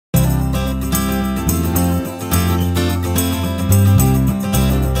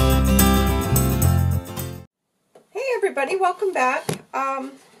everybody, welcome back.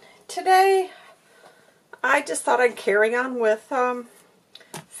 Today I just thought I'd carry on with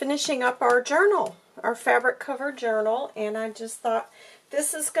finishing up our journal, our fabric cover journal, and I just thought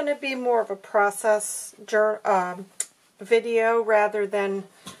this is going to be more of a process video rather than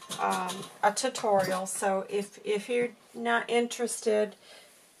a tutorial. So if you're not interested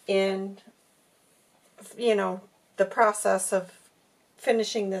in, you know, the process of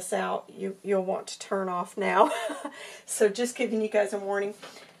finishing this out, you'll want to turn off now. So just giving you guys a warning.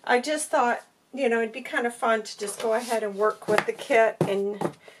 I just thought, you know, it'd be kind of fun to just go ahead and work with the kit and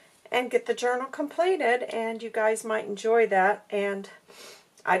get the journal completed, and you guys might enjoy that. And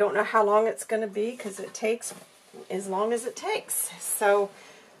I don't know how long it's going to be because it takes as long as it takes. So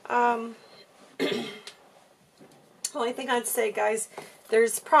only thing I'd say, guys,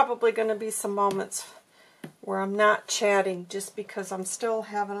 there's probably going to be some moments where I'm not chatting just because I'm still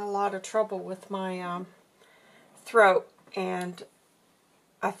having a lot of trouble with my throat, and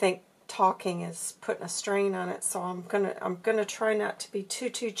I think talking is putting a strain on it. So I'm gonna try not to be too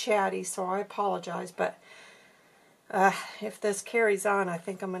chatty. So I apologize, but if this carries on, I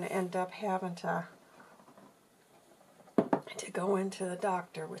think I'm gonna end up having to go into the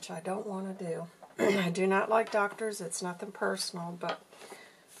doctor, which I don't want to do. I do not like doctors. It's nothing personal, but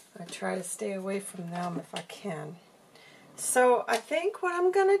I try to stay away from them if I can. So I think what I'm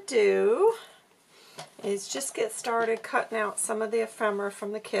going to do is just get started cutting out some of the ephemera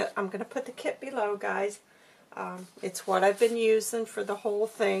from the kit. I'm going to put the kit below, guys. It's what I've been using for the whole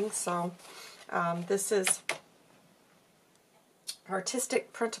thing. So this is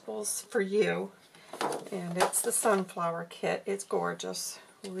Artistic Printables for You, and it's the sunflower kit. It's gorgeous.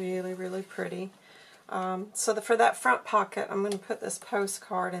 Really, really pretty. So for that front pocket, I'm going to put this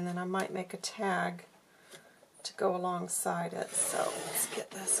postcard, and then I might make a tag to go alongside it. So let's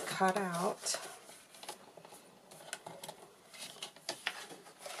get this cut out.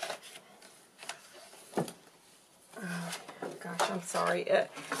 Oh, gosh, I'm sorry.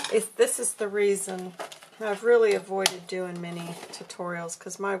 This is the reason I've really avoided doing many tutorials,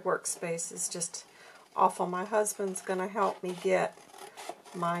 because my workspace is just awful. My husband's going to help me get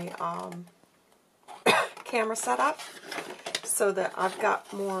my camera set up so that I've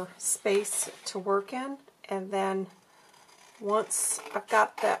got more space to work in, and then once I've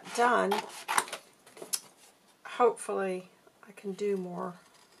got that done, hopefully I can do more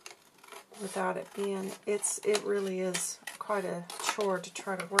without it being, it really is quite a chore to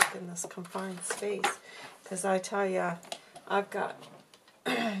try to work in this confined space, because I tell you, I've got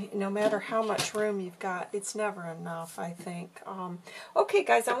no matter how much room you've got, it's never enough, I think. Okay,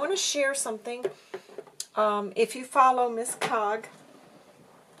 guys, I want to share something. If you follow Miss Cog,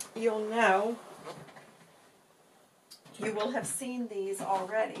 you'll know, you will have seen these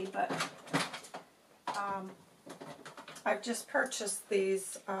already, but I've just purchased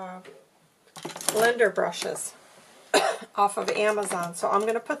these blender brushes off of Amazon, so I'm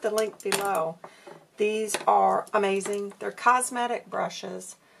going to put the link below. These are amazing. They're cosmetic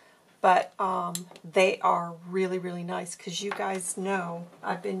brushes, but they are really, really nice, because you guys know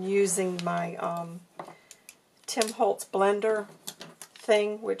I've been using my Tim Holtz blender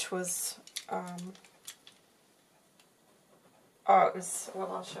thing, which was, it was,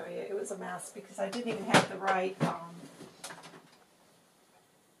 well, I'll show you. It was a mess because I didn't even have the right,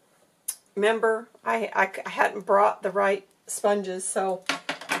 remember, I hadn't brought the right sponges, so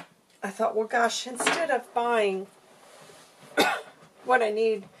I thought, well, gosh, instead of buying what I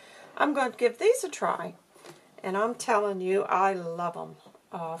need, I'm going to give these a try. And I'm telling you, I love them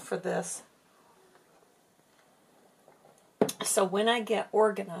for this. So when I get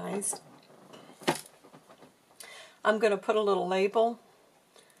organized, I'm going to put a little label,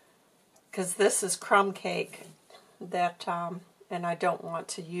 because this is crumb cake that, and I don't want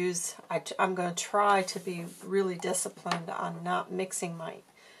to use, I'm going to try to be really disciplined on not mixing my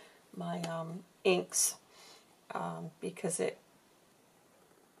inks, because it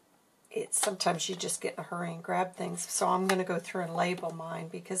sometimes you just get in a hurry and grab things. So I'm going to go through and label mine,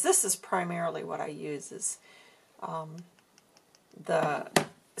 because this is primarily what I use is the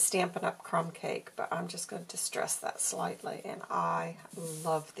Stampin' Up! Crumb Cake, but I'm just going to distress that slightly, and I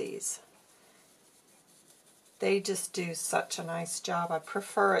love these. They just do such a nice job. I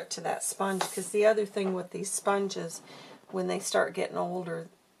prefer it to that sponge, because the other thing with these sponges, when they start getting older,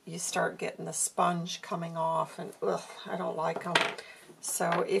 you start getting the sponge coming off, and ugh, I don't like them.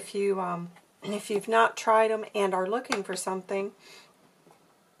 So if you've not tried them and are looking for something,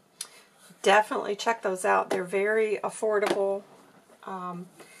 definitely check those out. They're very affordable.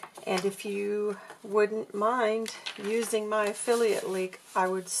 And if you wouldn't mind using my affiliate link, I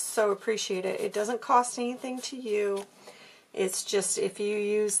would so appreciate it. It doesn't cost anything to you. It's just if you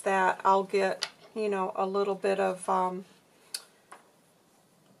use that, I'll get, you know, a little bit of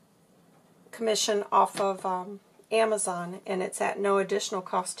commission off of Amazon, and it's at no additional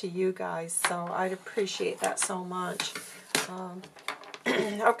cost to you guys, so I'd appreciate that so much.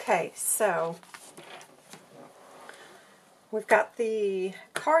 Okay, so we've got the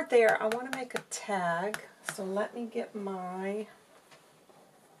card there. I want to make a tag, so let me get my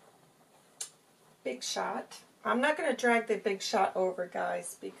Big Shot. I'm not going to drag the Big Shot over,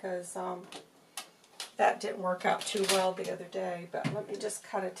 guys, because that didn't work out too well the other day, but let me just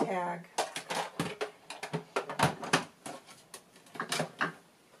cut a tag.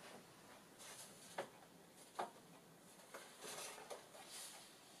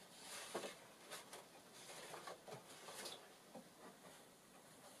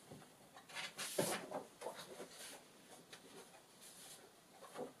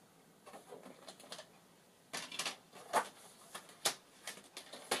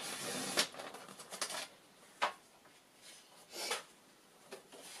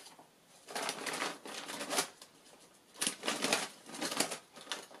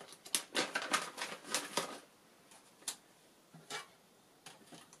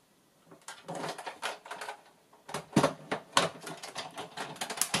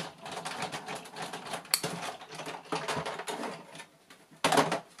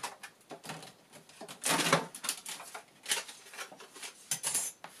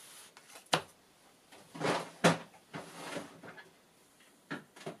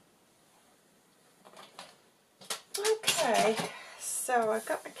 Okay, so I've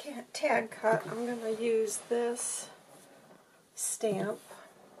got my tag cut. I'm going to use this stamp.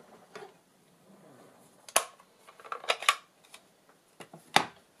 I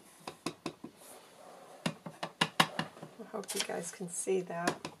hope you guys can see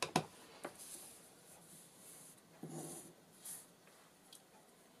that.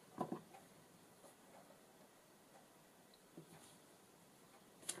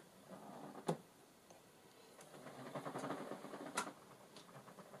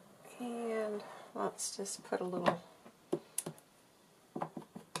 And let's just put a little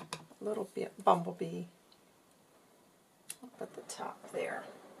bit bumblebee up at the top there.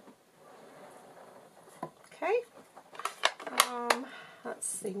 Okay. Let's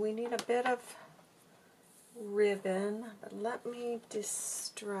see. We need a bit of ribbon, but let me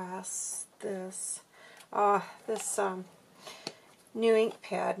distress this. This new ink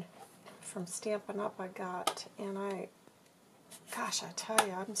pad from Stampin' Up! I got, and gosh, I tell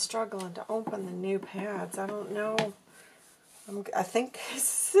you, I'm struggling to open the new pads. I don't know. I think it's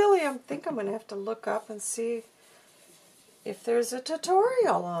silly. I think I'm going to have to look up and see if there's a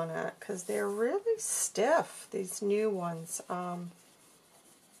tutorial on it, because they're really stiff, these new ones.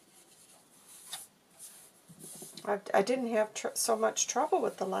 I didn't have so much trouble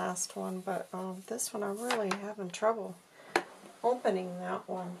with the last one, but this one I'm really having trouble opening that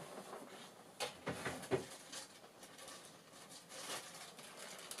one.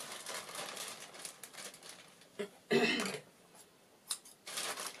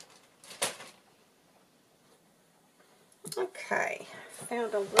 Okay,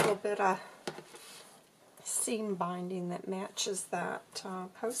 found a little bit of seam binding that matches that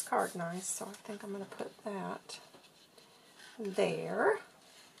postcard nice, so I think I'm going to put that there.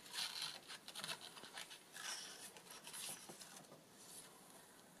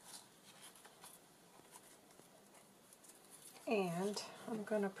 And I'm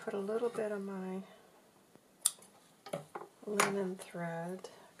going to put a little bit of my linen thread,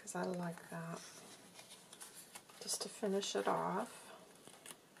 because I like that, just to finish it off.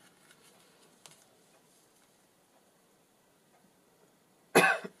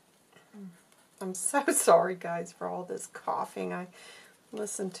 I'm so sorry, guys, for all this coughing. I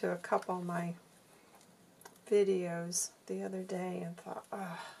listened to a couple of my videos the other day and thought,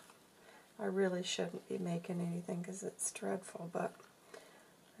 oh, I really shouldn't be making anything because it's dreadful, but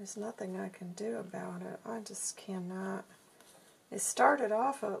there's nothing I can do about it. I just cannot. It started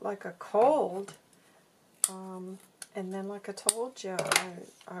off like a cold, and then, like I told you,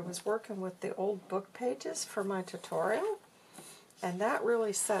 I was working with the old book pages for my tutorial, and that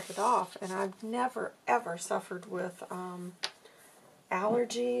really set it off. And I've never, ever suffered with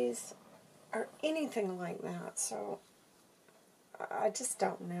allergies or anything like that, so I just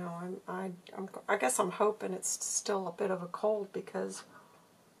don't know. I guess I'm hoping it's still a bit of a cold, because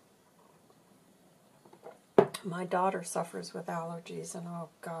my daughter suffers with allergies, and oh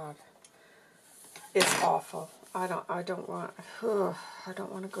God, it's awful. I don't want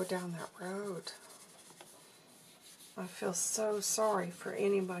to go down that road. I feel so sorry for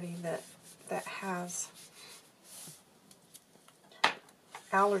anybody that has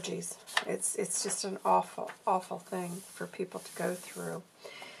allergies. It's just an awful, awful thing for people to go through.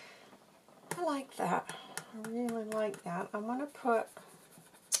 I like that. I really like that. I'm going to put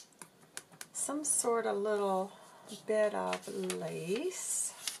some sort of little bit of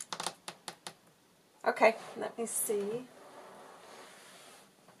lace. Okay, let me see.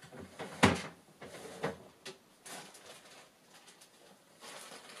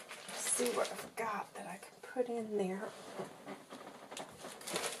 See what I've got that I can put in there.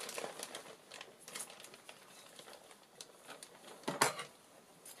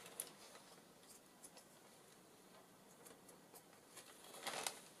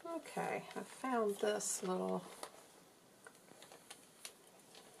 Okay, I found this little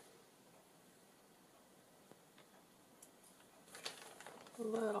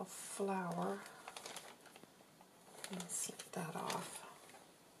flower. Let's snip that off.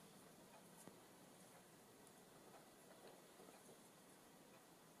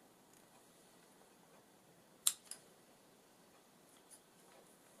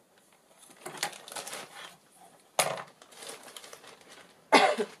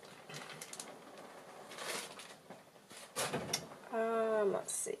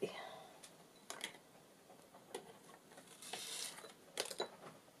 Let's see.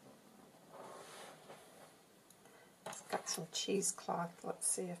 It's got some cheesecloth. Let's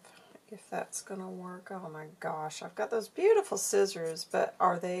see if that's going to work. Oh my gosh, I've got those beautiful scissors, but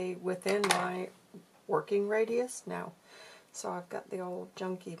are they within my working radius? No. So I've got the old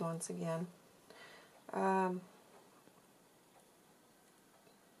junky ones again. I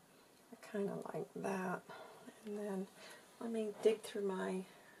kind of like that. And then let me dig through my,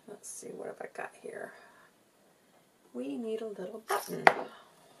 let's see, what have I got here? We need a little button.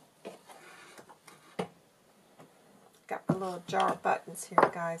 Got my little jar of buttons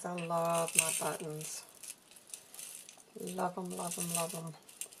here, guys. I love my buttons. Love them, love them, love them.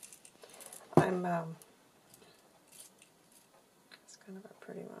 It's kind of a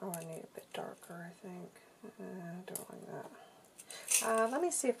pretty one. Oh, I need a bit darker, I think. I don't like that. Let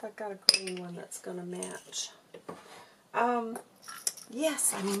me see if I've got a green one that's going to match.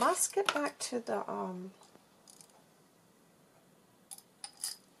 Yes, I must get back to the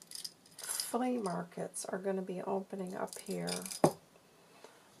flea markets are going to be opening up here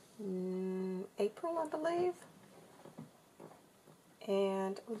in April, I believe.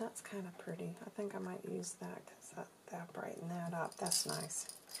 And, oh, that's kind of pretty. I think I might use that because that'll brighten that up. That's nice.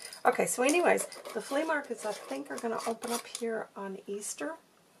 Okay, so anyways, the flea markets I think are going to open up here on Easter.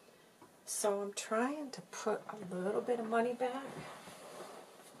 So I'm trying to put a little bit of money back.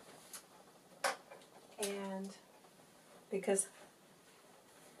 And because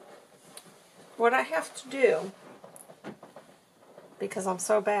what I have to do, because I'm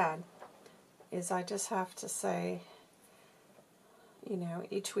so bad, is I just have to say, you know,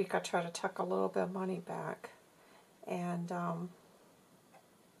 each week I try to tuck a little bit of money back. And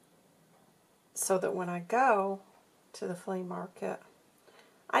so that when I go to the flea market,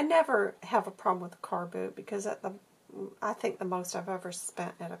 I never have a problem with a car boot, because I think the most I've ever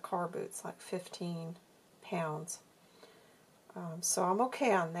spent at a car boot is like 15 pounds. So I'm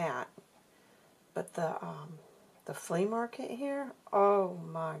okay on that. But the flea market here, oh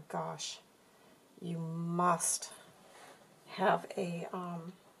my gosh, you must have a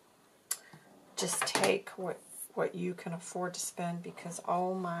just take what you can afford to spend, because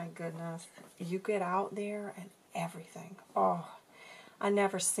oh my goodness, you get out there and everything. Oh, I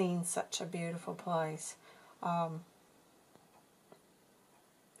never seen such a beautiful place.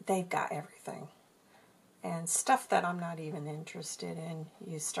 They've got everything. And stuff that I'm not even interested in,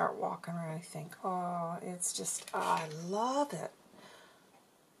 you start walking around and think, oh, it's just, oh, I love it.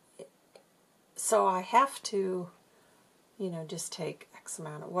 So I have to, you know, just take X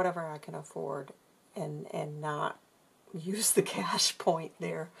amount of whatever I can afford and not use the cash point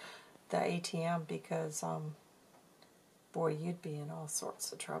there, the ATM, because, boy, you'd be in all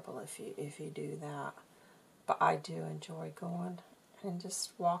sorts of trouble if you do that. But I do enjoy going and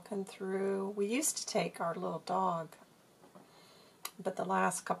just walking through. We used to take our little dog, but the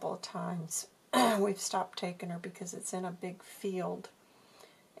last couple of times we've stopped taking her because it's in a big field,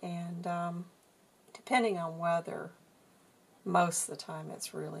 and depending on weather, most of the time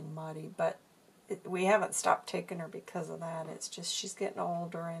it's really muddy, but we haven't stopped taking her because of that. It's just she's getting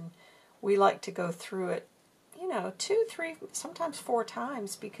older, and we like to go through it, you know, 2, 3, sometimes 4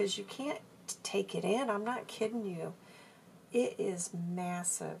 times, because you can't take it in. I'm not kidding you. It is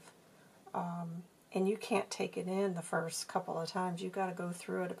massive, and you can't take it in the first couple of times. You've got to go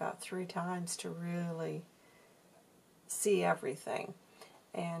through it about 3 times to really see everything,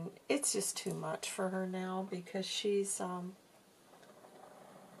 and it's just too much for her now, because she's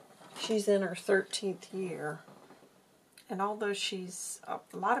She's in her 13th year. And although she's, a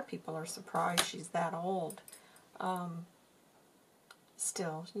lot of people are surprised she's that old,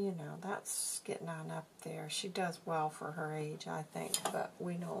 still, you know, that's getting on up there. She does well for her age, I think, but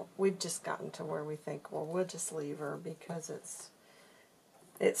we've just gotten to where we think, well, we'll just leave her because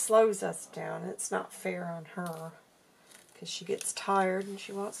it slows us down. It's not fair on her because she gets tired and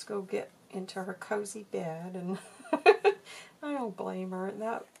she wants to go get into her cozy bed, and I don't blame her. At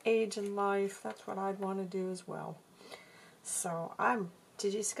that age in life, that's what I'd want to do as well. So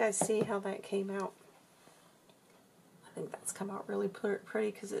did you guys see how that came out? I think that's come out really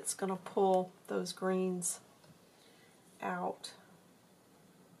pretty because it's going to pull those greens out.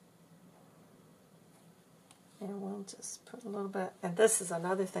 And we'll just put a little bit, and this is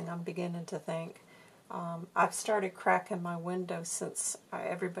another thing I'm beginning to think. I've started cracking my windows since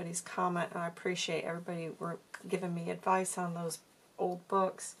everybody's comment, and I appreciate everybody giving me advice on those old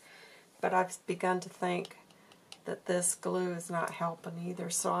books, but I've begun to think that this glue is not helping either.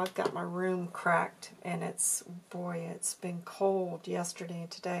 So I've got my room cracked, and it's been cold yesterday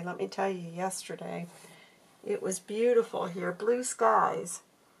and today. Let me tell you, yesterday it was beautiful here, blue skies,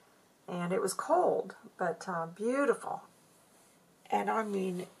 and it was cold, but beautiful. And I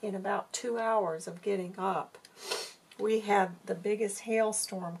mean, in about 2 hours of getting up, we had the biggest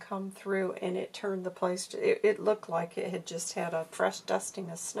hailstorm come through, and it turned the place it looked like it had just had a fresh dusting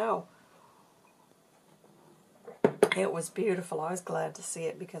of snow. It was beautiful. I was glad to see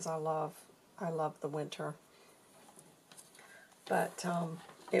it because I love the winter. But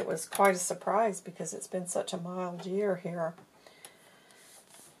it was quite a surprise because it's been such a mild year here.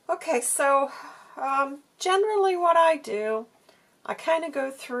 Okay, so generally what I do, I kind of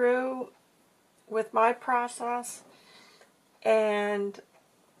go through with my process and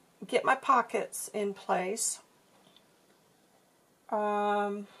get my pockets in place.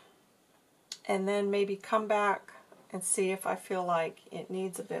 And then maybe come back and see if I feel like it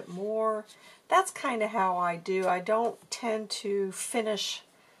needs a bit more. That's kind of how I do. I don't tend to finish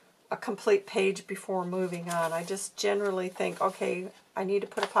a complete page before moving on. I just generally think, okay, I need to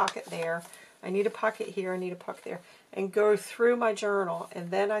put a pocket there, I need a pocket here, I need a pocket there, and go through my journal,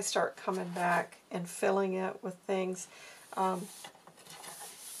 and then I start coming back and filling it with things.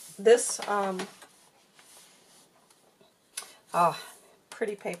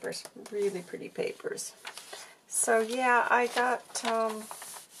 Pretty papers, really pretty papers. So yeah, I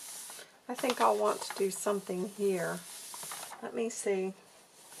think I'll want to do something here. Let me see.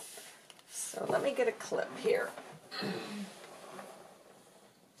 So let me get a clip here.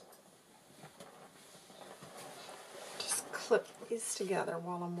 Just clip these together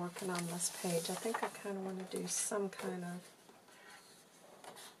while I'm working on this page. I think I kind of want to do some kind of...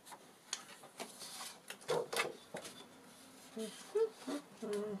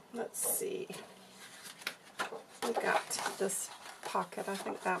 Let's see. We got this pocket. I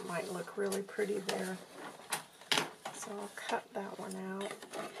think that might look really pretty there. So I'll cut that one out.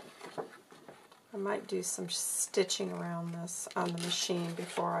 I might do some stitching around this on the machine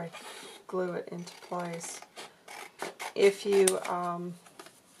before I glue it into place. If you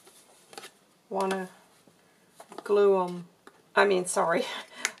want to glue them,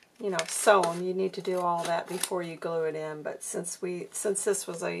 sew them, you need to do all that before you glue it in. But since this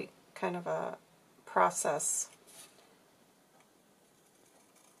was a kind of a process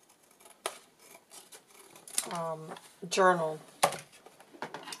journal,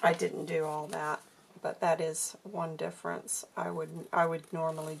 I didn't do all that, but that is one difference. I would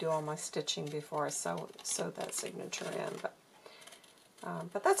normally do all my stitching before I sew that signature in,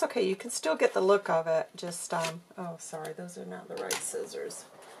 but that's okay. You can still get the look of it. Just oh, sorry, those are not the right scissors.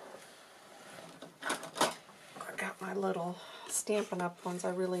 I got my little Stampin' Up! Ones. I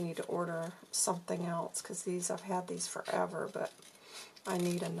really need to order something else because I've had these forever, but I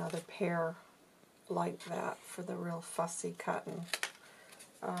need another pair like that for the real fussy cutting.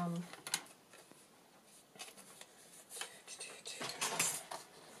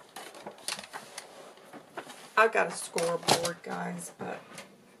 I've got a scoreboard, guys, but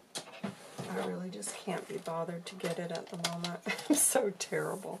I really just can't be bothered to get it at the moment. I'm so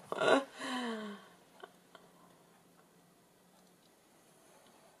terrible.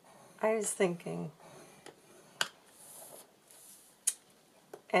 I was thinking,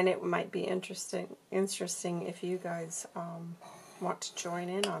 and it might be interesting if you guys want to join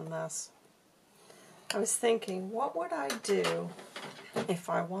in on this. I was thinking, what would I do if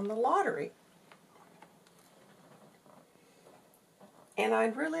I won the lottery? And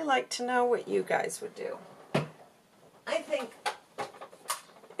I'd really like to know what you guys would do. I think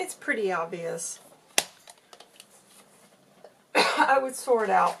pretty obvious. I would sort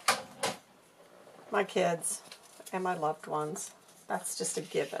out my kids, and my loved ones. That's just a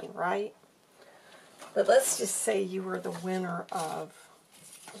given, right? But let's just say you were the winner of,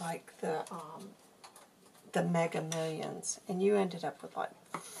 like, the Mega Millions, and you ended up with, like,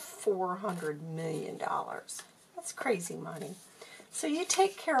 $400 million. That's crazy money. So you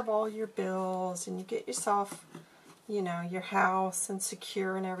take care of all your bills, and you get yourself, you know, your house and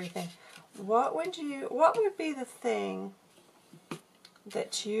secure and everything. What would be the thing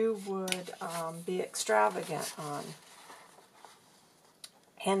that you would be extravagant on?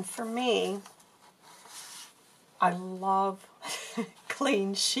 And for me, I love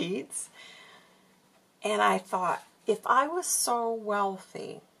clean sheets. And I thought, if I was so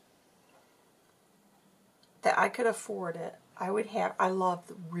wealthy that I could afford it, I love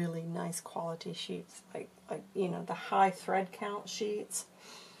the really nice quality sheets, like you know, the high thread count sheets.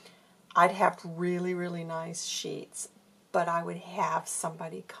 I'd have really, really nice sheets, but I would have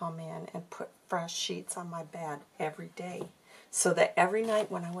somebody come in and put fresh sheets on my bed every day, so that every night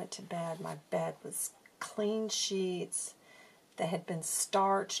when I went to bed, my bed was clean sheets that had been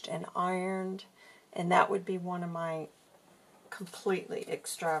starched and ironed, and that would be one of my completely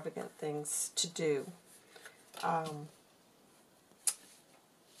extravagant things to do.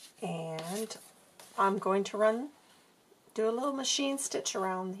 And I'm going to do a little machine stitch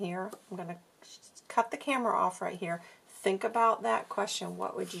around here. I'm going to cut the camera off right here. Think about that question,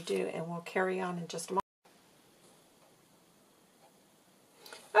 what would you do? And we'll carry on in just a moment.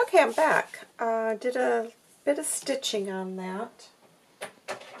 Okay, I'm back. Did a bit of stitching on that.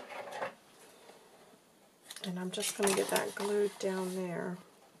 And I'm just going to get that glued down there.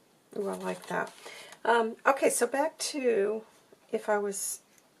 Ooh, I like that. Okay, so back to if I was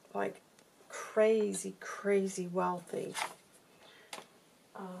like crazy, crazy wealthy.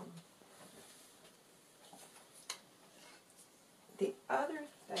 The other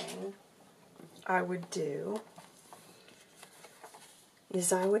thing I would do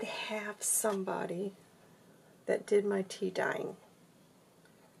is I would have somebody that did my tea dyeing.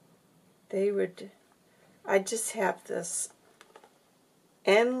 I'd just have this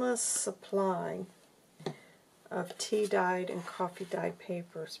endless supply of tea dyed and coffee dyed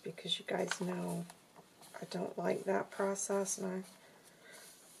papers, because you guys know I don't like that process, and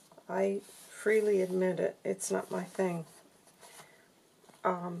I freely admit it, it's not my thing.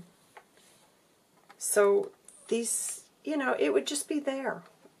 So these, you know, it would just be there.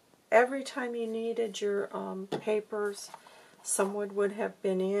 Every time you needed your papers, someone would have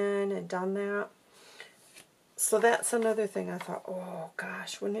been in and done that. So that's another thing I thought, oh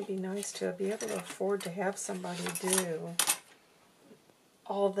gosh, wouldn't it be nice to be able to afford to have somebody do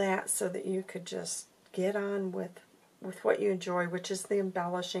all that so that you could just get on with what you enjoy, which is the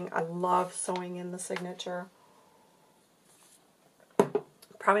embellishing. I love sewing in the signature.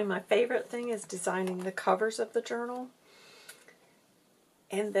 Probably my favorite thing is designing the covers of the journal.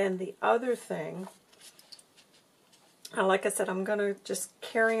 And then the other thing, like I said, I'm going to just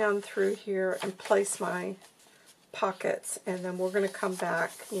carry on through here and place my pockets, and then we're going to come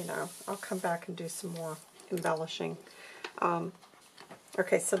back, you know, I'll come back and do some more embellishing.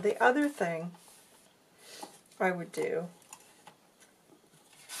 Okay, so the other thing I would do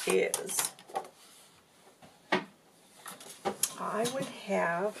is I would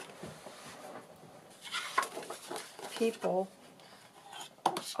have people,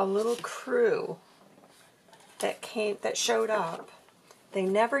 a little crew that showed up. They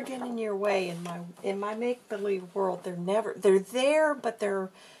never get in your way in my make-believe world. They're there, but they're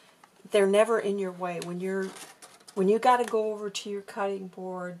never in your way. When you got to go over to your cutting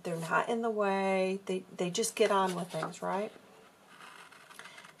board, they're not in the way. They just get on with things, right?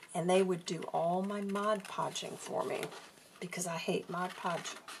 And they would do all my Mod Podging for me, because I hate Mod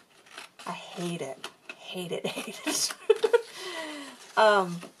Podge. I hate it. Hate it, hate it.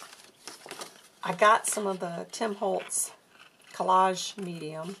 I got some of the Tim Holtz collage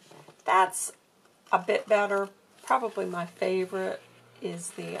medium. That's a bit better. Probably my favorite is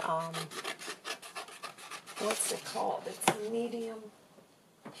the, what's it called? It's medium.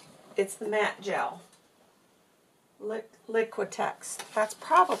 It's the matte gel. Liquitex. That's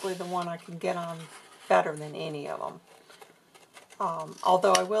probably the one I can get on better than any of them.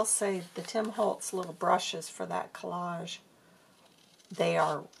 Although I will say the Tim Holtz little brushes for that collage,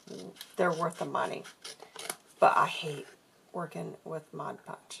 they're worth the money. But I hate working with Mod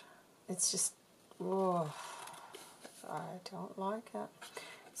Podge. It's just, oh, I don't like it.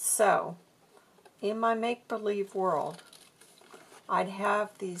 So, in my make-believe world, I'd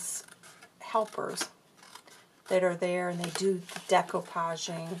have these helpers that are there, and they do the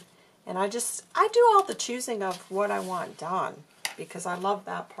decoupaging, and I do all the choosing of what I want done, because I love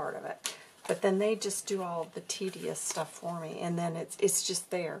that part of it. But then they just do all the tedious stuff for me, and then it's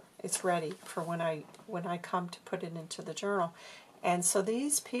just there. It's ready for when I come to put it into the journal. And so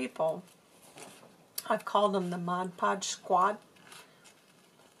these people, I've called them the Mod Podge Squad,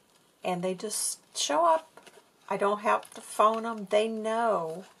 and they just show up. I don't have to phone them. They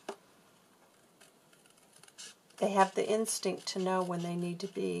know. They have the instinct to know when they need to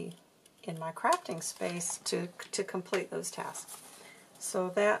be in my crafting space to complete those tasks.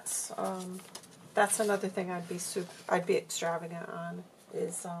 So that's another thing I'd be extravagant on,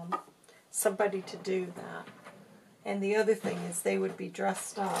 is somebody to do that. And the other thing is they would be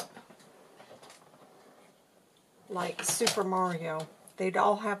dressed up like Super Mario. They'd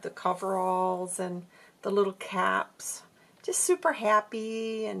all have the coveralls and the little caps, just super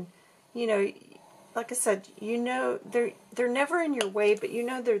happy, and you know, like I said, you know, they're never in your way, but you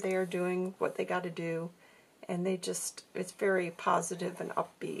know they're there doing what they got to do, and it's very positive and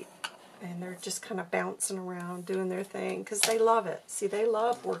upbeat, and they're just kind of bouncing around doing their thing because they love it. See, they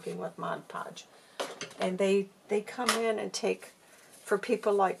love working with Mod Podge, and they come in and take, for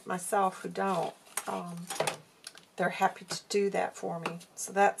people like myself who don't, they're happy to do that for me.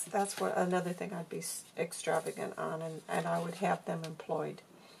 So that's what another thing I'd be extravagant on, and I would have them employed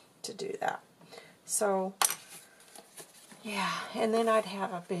to do that. So, yeah, and then I'd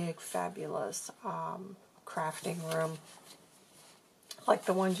have a big, fabulous crafting room, like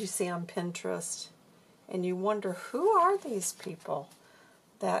the ones you see on Pinterest, and you wonder, who are these people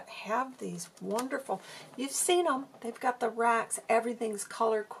that have these wonderful, you've seen them, they've got the racks, everything's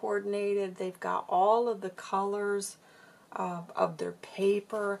color coordinated, they've got all of the colors of their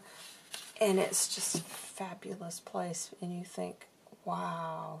paper, and it's just a fabulous place, and you think,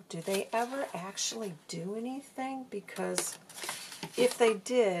 wow, do they ever actually do anything? Because if they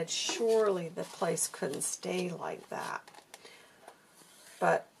did, surely the place couldn't stay like that.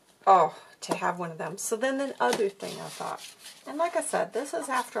 But, oh, to have one of them. So then the other thing I thought, and like I said, this is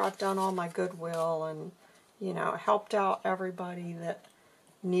after I've done all my goodwill and, you know, helped out everybody that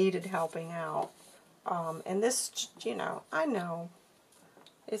needed helping out. And this, you know, I know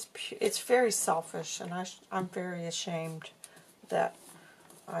it's very selfish, and I'm very ashamed that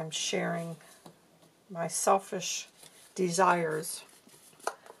I'm sharing my selfish desires.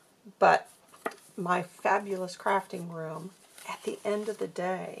 But my fabulous crafting room, at the end of the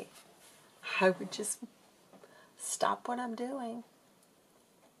day, I would just stop what I'm doing,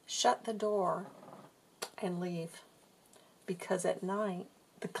 shut the door, and leave. Because at night,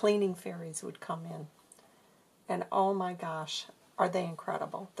 the cleaning fairies would come in. And oh my gosh, are they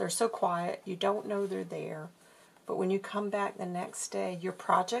incredible. They're so quiet, you don't know they're there. But when you come back the next day, your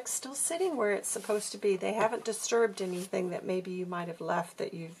project's still sitting where it's supposed to be. They haven't disturbed anything that maybe you might have left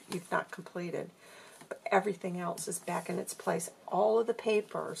that you've not completed. But everything else is back in its place. All of the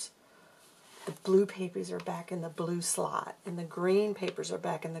papers, the blue papers are back in the blue slot, and the green papers are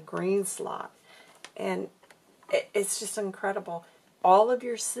back in the green slot. And it's just incredible. All of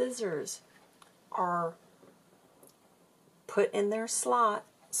your scissors are put in their slot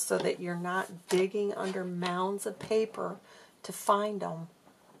so that you're not digging under mounds of paper to find them.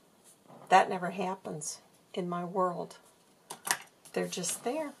 That never happens in my world. They're just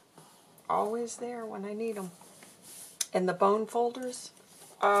there. Always there when I need them. And the bone folders,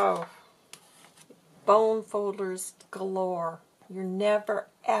 oh, bone folders galore. You're never,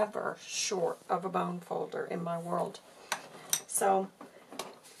 ever short of a bone folder in my world. So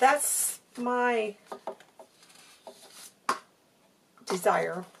that's my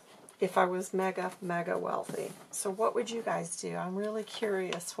desire if I was mega, mega wealthy. So what would you guys do? I'm really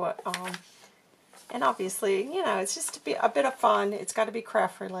curious what, and obviously, you know, it's just to be a bit of fun. It's got to be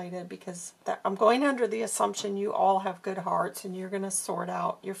craft related, because I'm going under the assumption you all have good hearts and you're going to sort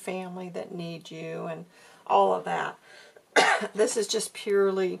out your family that need you and all of that. This is just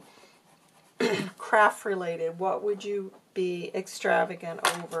purely craft related. What would you be extravagant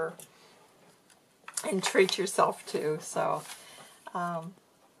over and treat yourself to? So,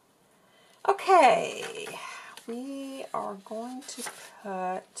 okay, we are going to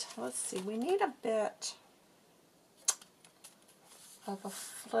put, let's see, we need a bit of a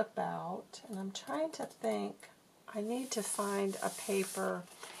flip out, and I'm trying to think, I need to find a paper,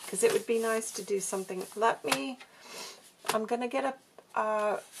 because it would be nice to do something. I'm going to get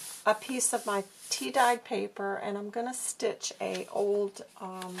a piece of my tea-dyed paper, and I'm going to stitch a old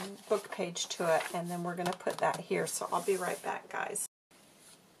book page to it, and then we're going to put that here. So I'll be right back, guys.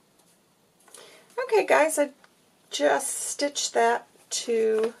 Okay, guys, I just stitched that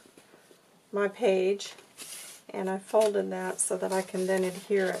to my page, and I folded that so that I can then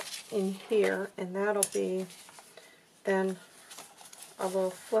adhere it in here, and that'll be then a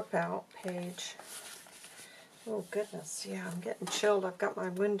little flip out page. Oh goodness, yeah, I'm getting chilled. I've got my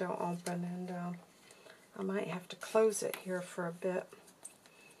window open, and I might have to close it here for a bit.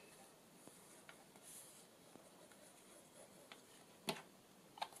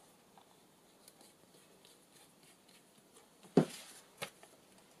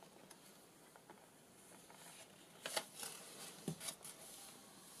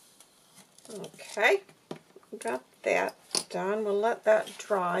 Okay, got that done. We'll let that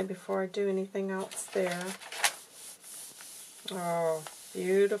dry before I do anything else there. Oh,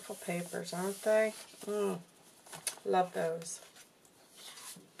 beautiful papers, aren't they? Love those.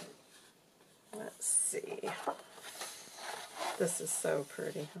 Let's see. This is so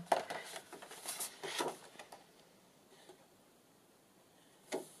pretty.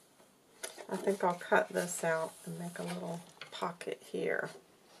 I think I'll cut this out and make a little pocket here.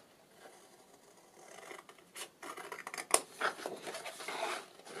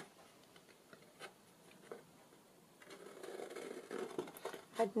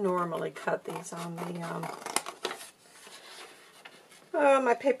 I'd normally cut these on the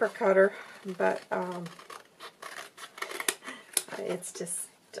my paper cutter, but it's just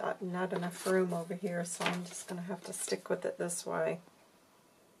not enough room over here, so I'm just going to have to stick with it this way.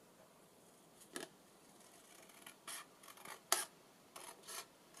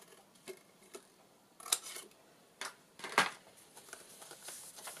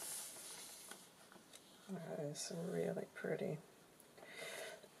 That is really pretty.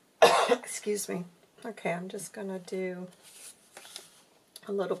 Excuse me. Okay, I'm just going to do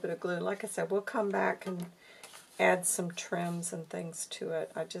a little bit of glue. Like I said, we'll come back and add some trims and things to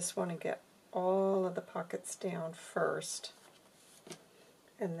it. I just want to get all of the pockets down first,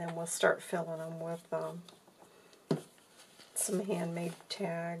 and then we'll start filling them with some handmade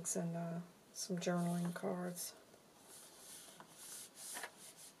tags and some journaling cards.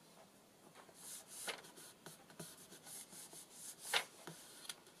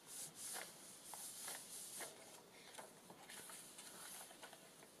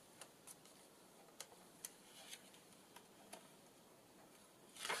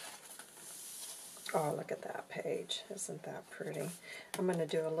 Oh, look at that page. Isn't that pretty? I'm going to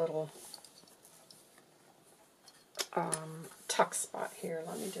do a little tuck spot here.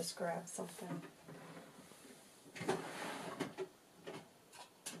 Let me just grab something.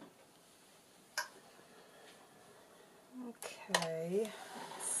 Okay,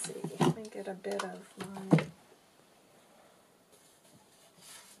 let's see. Let me get a bit of my...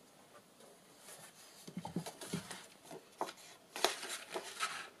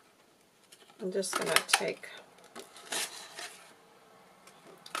 I'm just going to take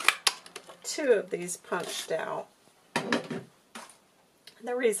 2 of these punched out.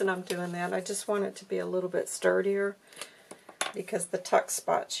 The reason I'm doing that, I just want it to be a little bit sturdier, because the tuck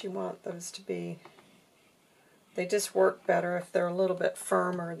spots, you want those to be, they just work better if they're a little bit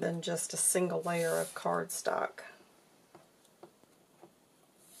firmer than just a single layer of cardstock.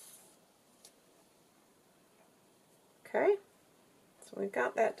 Okay, so we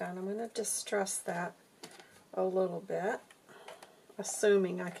got that done. I'm going to distress that a little bit,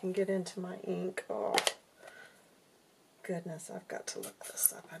 assuming I can get into my ink. Oh, goodness, I've got to look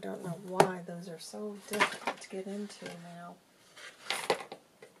this up. I don't know why those are so difficult to get into now.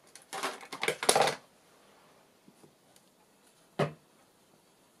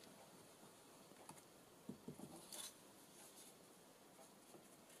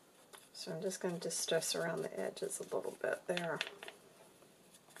 So I'm just going to distress around the edges a little bit there.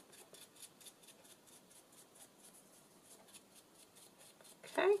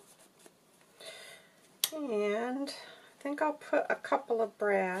 Okay. And I think I'll put a couple of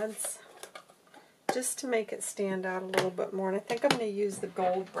brads just to make it stand out a little bit more. And I think I'm going to use the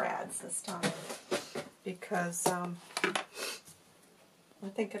gold brads this time, because I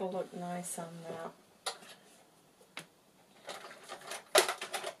think it'll look nice on that.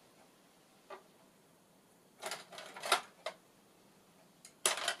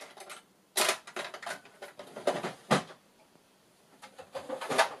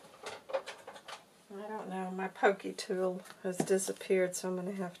 I don't know, my pokey tool has disappeared, so I'm going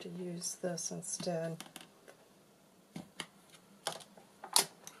to have to use this instead.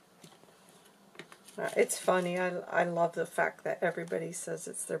 It's funny, I love the fact that everybody says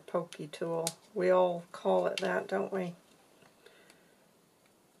it's their pokey tool. We all call it that, don't we?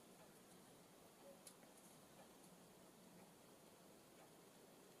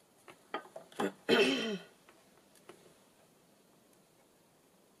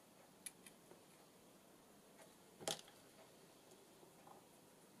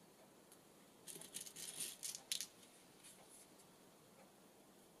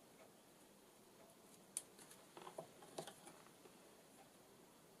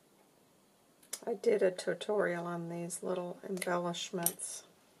 I did a tutorial on these little embellishments.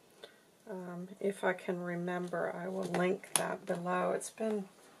 If I can remember, I will link that below. It's been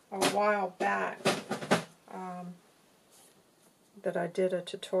a while back that I did a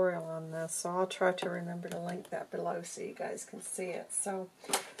tutorial on this, so I'll try to remember to link that below so you guys can see it. So,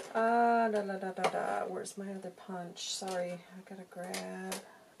 where's my other punch? Sorry, I gotta grab.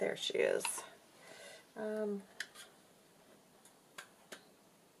 There she is.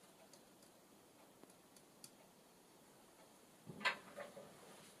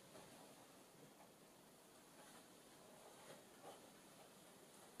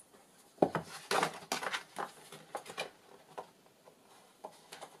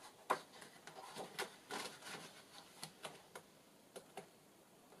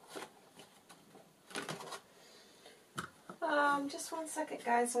 Just one second,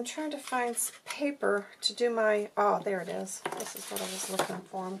 guys. I'm trying to find some paper to do my... Oh, there it is. This is what I was looking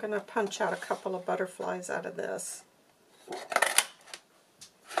for. I'm going to punch out a couple of butterflies out of this.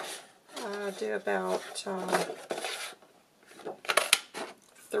 I'll do about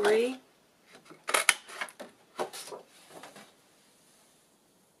 3.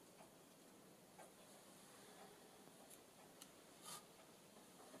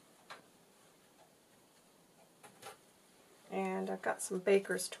 And I've got some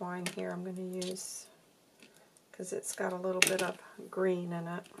baker's twine here I'm going to use because it's got a little bit of green in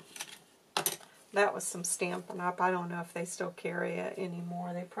it. That was some Stampin' Up. I don't know if they still carry it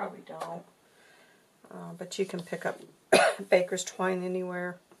anymore. They probably don't. But you can pick up baker's twine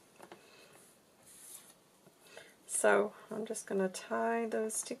anywhere. So I'm just going to tie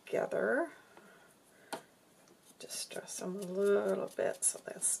those together. Just stress them a little bit so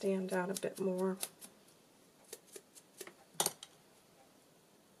they'll stand out a bit more.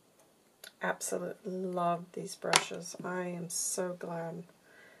 Absolutely love these brushes. I am so glad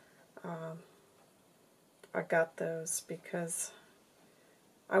I got those because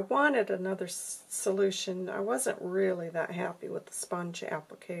I wanted another solution. I wasn't really that happy with the sponge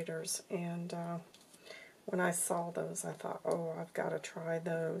applicators, and when I saw those I thought, oh, I've got to try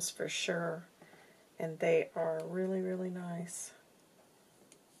those for sure, and they are really, really nice.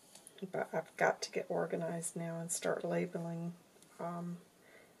 But I've got to get organized now and start labeling.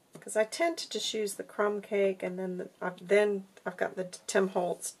 Because I tend to just use the crumb cake, and then I've got the Tim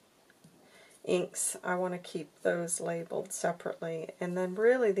Holtz inks. I want to keep those labeled separately. And then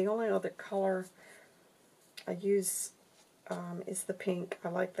really the only other color I use is the pink. I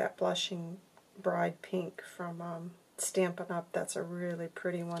like that Blushing Bride pink from Stampin' Up. That's a really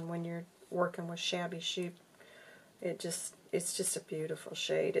pretty one when you're working with shabby chic. It's just a beautiful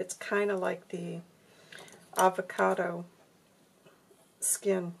shade. It's kind of like the avocado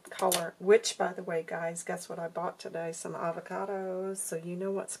skin color, which, by the way, guys, guess what I bought today? Some avocados, so you know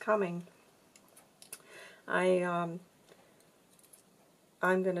what's coming. I'm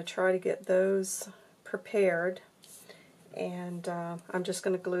going to try to get those prepared, and I'm just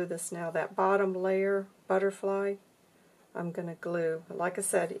going to glue this now. That bottom layer butterfly, I'm going to glue. Like I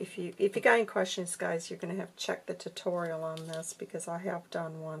said, if you got any questions, guys, you're going to have to check the tutorial on this because I have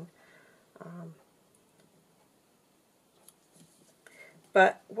done one.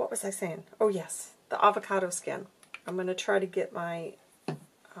 But what was I saying? Oh yes, the avocado skin. I'm going to try to get my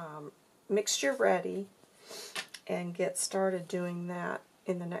mixture ready and get started doing that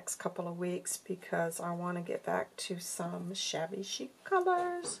in the next couple of weeks because I want to get back to some shabby chic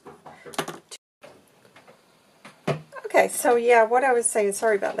colors. Okay, so yeah, what I was saying,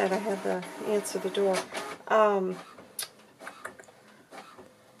 sorry about that, I had to answer the door. I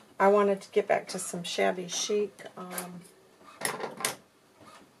wanted to get back to some shabby chic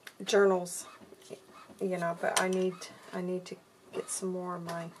journals, you know, but I need to get some more of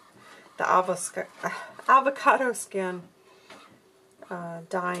the avocado skin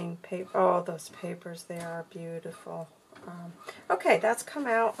dyeing paper. Oh, those papers, they are beautiful. Okay, that's come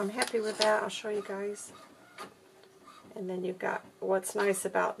out. I'm happy with that. I'll show you guys. And then you've got what's nice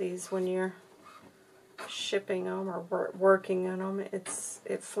about these when you're shipping them or working on them. It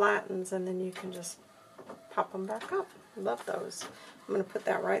flattens, and then you can just pop them back up. Love those. I'm going to put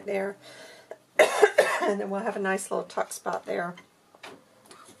that right there. And then we'll have a nice little tuck spot there.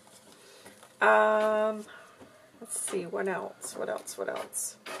 Let's see, what else? What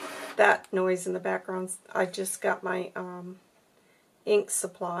else? That noise in the background, I just got my ink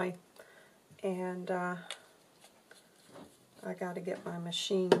supply, and I got to get my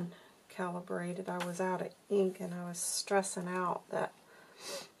machine calibrated. I was out of ink, and I was stressing out that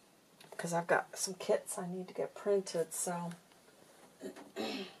because I've got some kits I need to get printed, so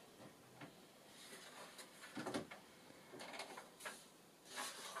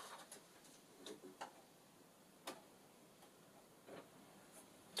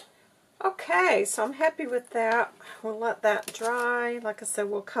Okay, so I'm happy with that. We'll let that dry. Like I said,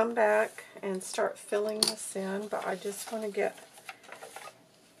 we'll come back and start filling this in, but I just want to get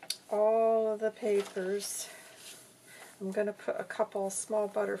all of the papers. I'm going to put a couple small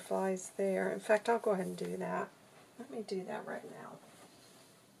butterflies there. In fact, I'll go ahead and do that. Let me do that right now.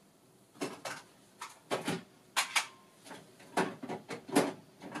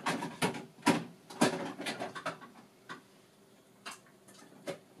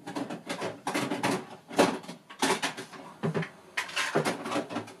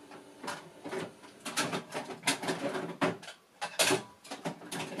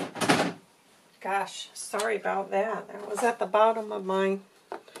 Gosh, sorry about that. That was at the bottom of my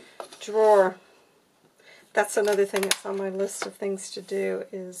drawer. That's another thing that's on my list of things to do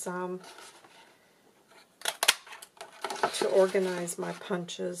is to organize my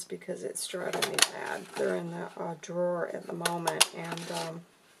punches because it's driving me mad. They're in the drawer at the moment, and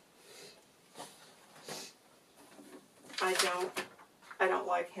I don't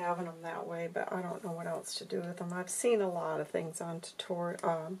like having them that way, but I don't know what else to do with them. I've seen a lot of things on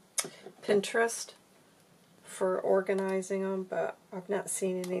Pinterest for organizing them, but I've not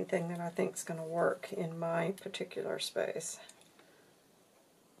seen anything that I think is going to work in my particular space.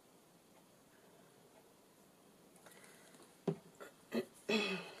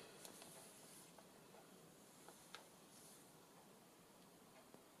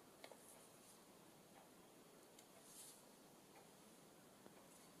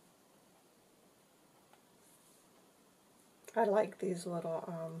 I like these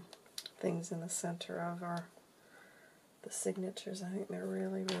little things in the center of the signatures. I think they're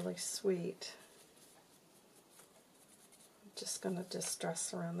really, really sweet. I'm just going to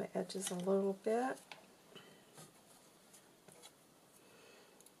distress around the edges a little bit.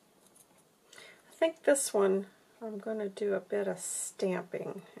 I think this one I'm going to do a bit of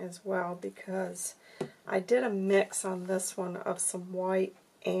stamping as well because I did a mix on this one of some white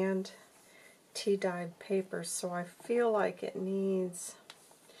and tea-dyed paper, so I feel like it needs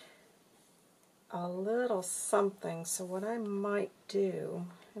a little something. So what I might do,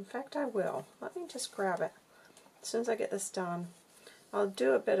 in fact I will, let me just grab it. As soon as I get this done, I'll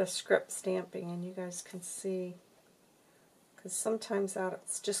do a bit of script stamping and you guys can see, because sometimes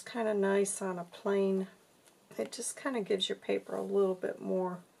it's just kind of nice on a plain, it just kind of gives your paper a little bit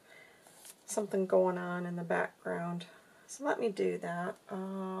more something going on in the background. So let me do that.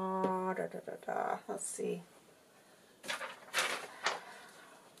 Let's see.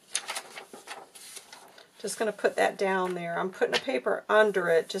 Just going to put that down there. I'm putting a paper under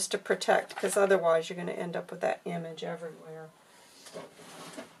it just to protect, because otherwise you're going to end up with that image everywhere.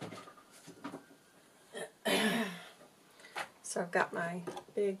 So I've got my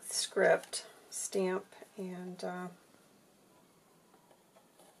big script stamp, and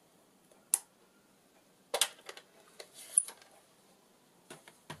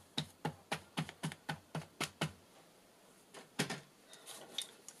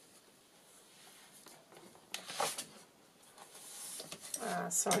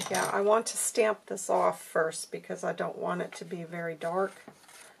so yeah, I want to stamp this off first because I don't want it to be very dark.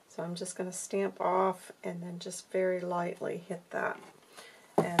 So I'm just going to stamp off and then just very lightly hit that.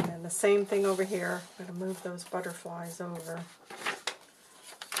 And then the same thing over here. I'm going to move those butterflies over.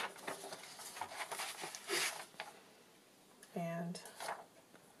 And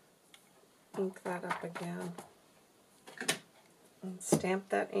ink that up again. And stamp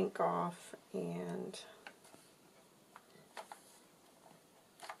that ink off, and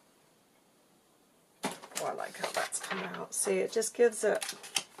I like how that's come out. See, it just gives it,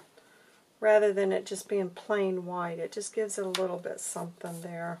 rather than it just being plain white, it just gives it a little bit something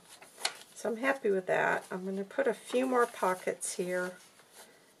there. So I'm happy with that. I'm going to put a few more pockets here,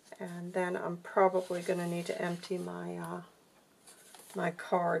 and then I'm probably going to need to empty my my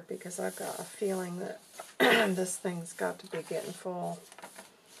card because I've got a feeling that this thing's got to be getting full.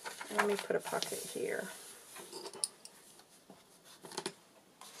 Let me put a pocket here.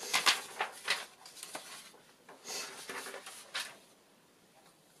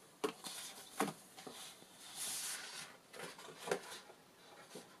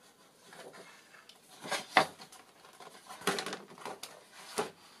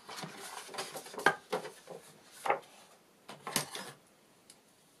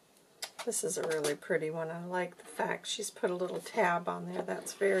 This is a really pretty one. I like the fact she's put a little tab on there.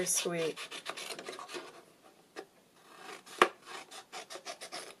 That's very sweet.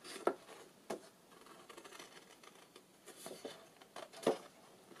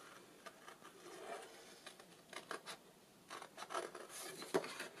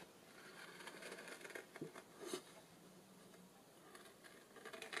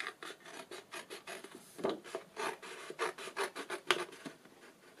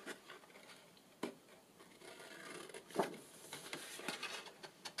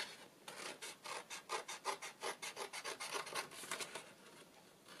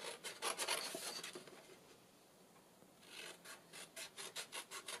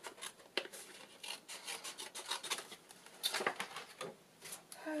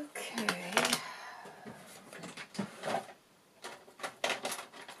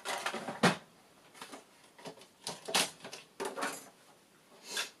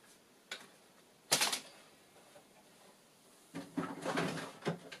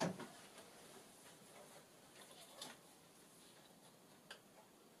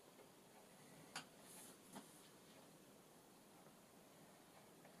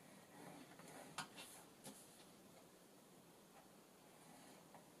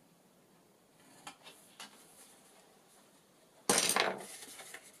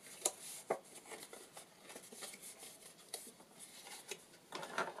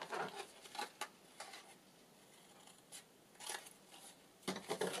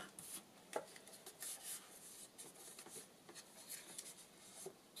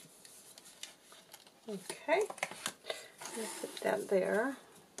 Okay, we'll put that there.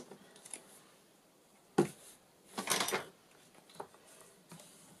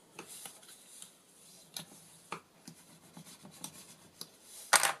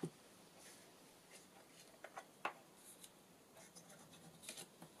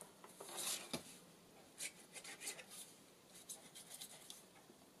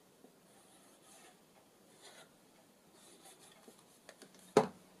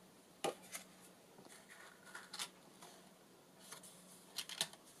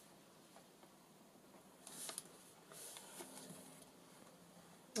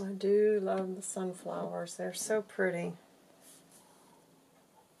 I do love the sunflowers. They're so pretty.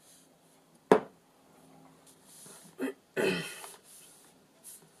 I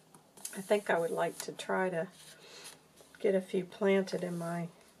think I would like to try to get a few planted in my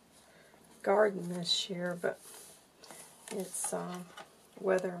garden this year, but it's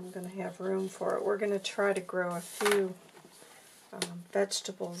whether I'm going to have room for it. We're going to try to grow a few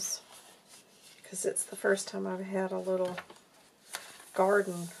vegetables because it's the first time I've had a little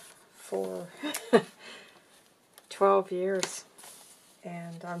garden for 12 years,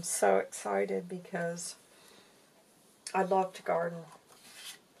 and I'm so excited because I love to garden.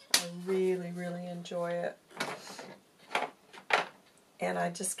 I really, really enjoy it, and I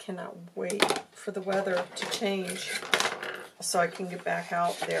just cannot wait for the weather to change so I can get back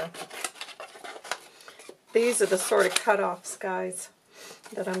out there. These are the sort of cutoffs, guys,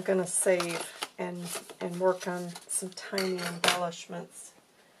 that I'm going to save and work on some tiny embellishments.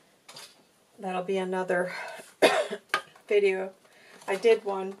 That'll be another video. I did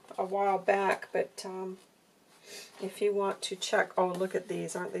one a while back, but if you want to check, oh, look at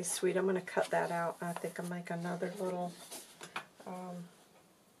these. Aren't they sweet? I'm going to cut that out. I think I'll make another little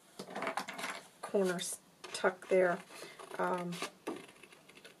corner tuck there.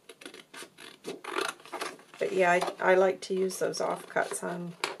 But yeah, I like to use those offcuts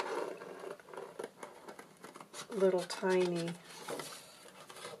on little tiny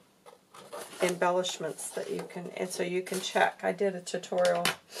embellishments that you can, and so you can check. I did a tutorial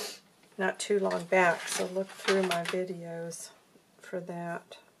not too long back, so look through my videos for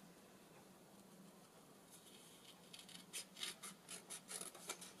that.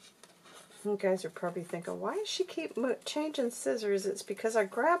 You guys are probably thinking, why does she keep changing scissors? It's because I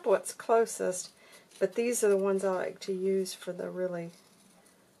grab what's closest, but these are the ones I like to use for the really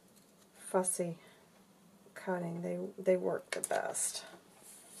fussy cutting. They work the best.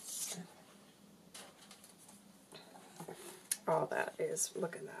 Oh, that is,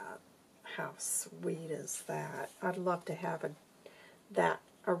 look at that. How sweet is that? I'd love to have that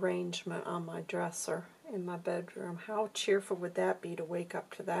arrangement on my dresser in my bedroom. How cheerful would that be to wake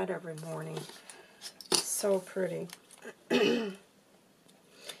up to that every morning? So pretty. You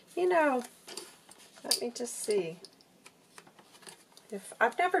know, let me just see. If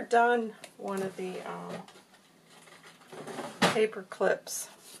I've never done one of the paper clips.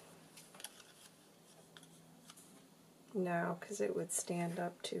 No, because it would stand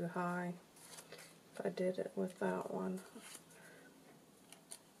up too high if I did it with that one.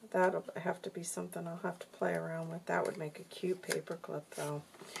 That'll have to be something I'll have to play around with. That would make a cute paper clip, though.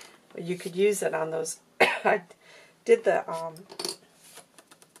 But you could use it on those. I did the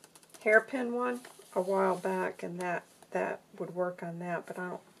hairpin one a while back, and that would work on that. But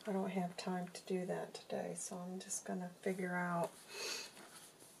I don't have time to do that today, so I'm just gonna figure out.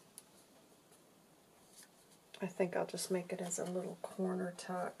 I think I'll just make it as a little corner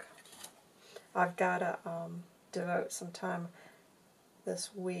tuck. I've got to devote some time this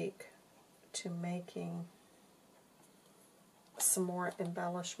week to making some more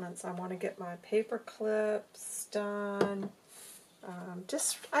embellishments. I want to get my paper clips done. I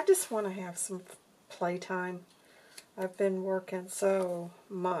just want to have some playtime. I've been working so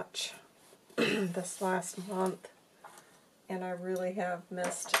much this last month, and I really have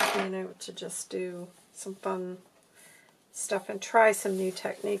missed being able to just do some fun stuff and try some new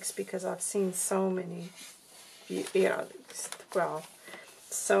techniques, because I've seen so many,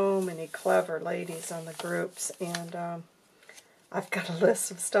 so many clever ladies on the groups, and I've got a list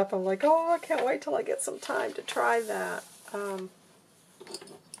of stuff. I'm like, oh, I can't wait till I get some time to try that.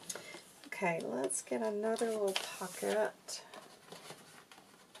 Okay, let's get another little pocket.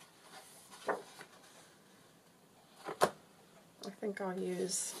 I think I'll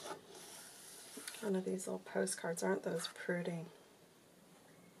use one of these little postcards. Aren't those pretty?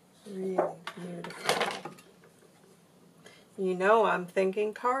 Really beautiful. You know, I'm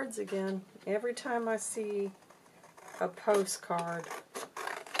thinking cards again. Every time I see a postcard,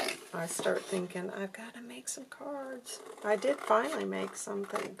 I start thinking, I've got to make some cards. I did finally make some,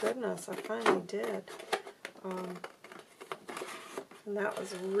 thank goodness. I finally did. And that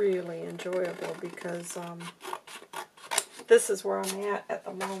was really enjoyable because this is where I'm at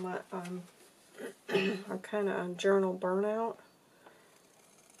the moment. I'm kind of on journal burnout.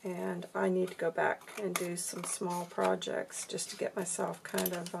 And I need to go back and do some small projects just to get myself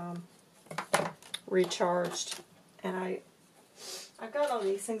kind of recharged. And I've got all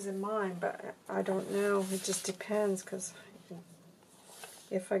these things in mind, but I don't know. It just depends, because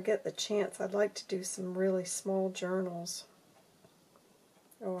if I get the chance, I'd like to do some really small journals.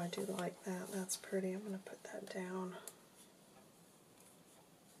 Oh, I do like that. That's pretty. I'm going to put that down.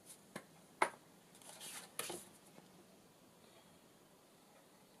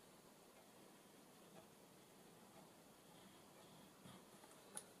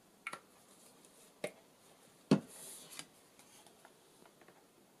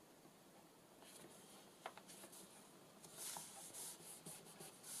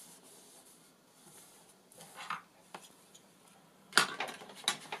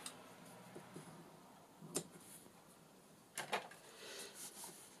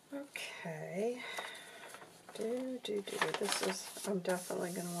 Okay. This is, I'm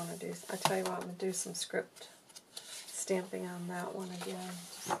definitely going to want to do, I tell you what, I'm going to do some script stamping on that one again.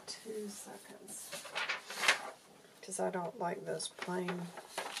 Just 2 seconds. Because I don't like those plain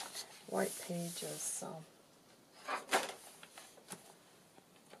white pages, so.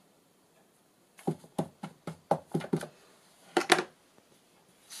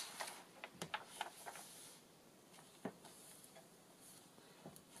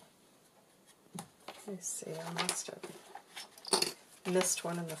 Let me see, I must have missed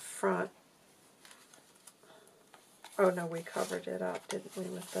one in the front. Oh no, we covered it up, didn't we,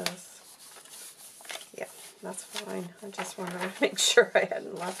 with this? Yeah, that's fine. I just wanted to make sure I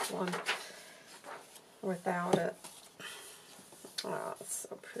hadn't left one without it. Oh, it's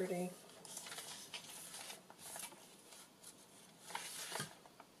so pretty.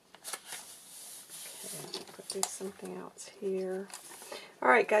 Okay, do something else here.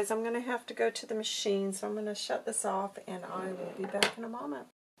 Alright guys, I'm going to have to go to the machine, so I'm going to shut this off and I will be back in a moment.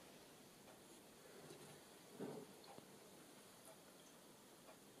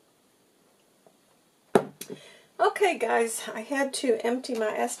 Okay guys, I had to empty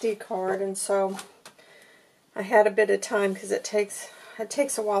my SD card, and so I had a bit of time because it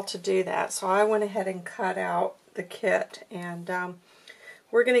takes a while to do that. So I went ahead and cut out the kit, and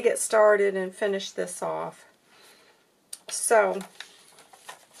we're going to get started and finish this off. So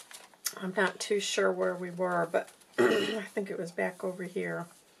I'm not too sure where we were, but I think it was back over here.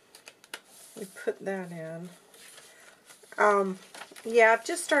 We put that in. Yeah, I've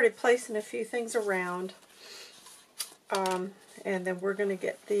just started placing a few things around. And then we're going to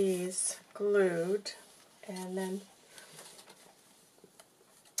get these glued, and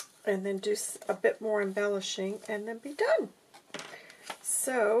then do a bit more embellishing, and then be done.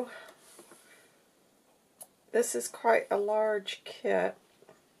 So this is quite a large kit,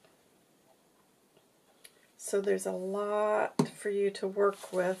 so there's a lot for you to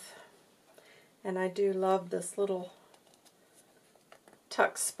work with, and I do love this little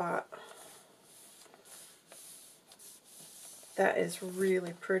tuck spot. That is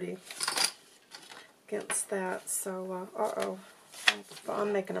really pretty against that. So, uh-oh,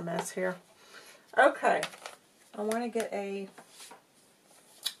 I'm making a mess here. Okay, I want to get a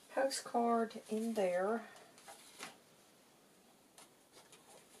postcard in there.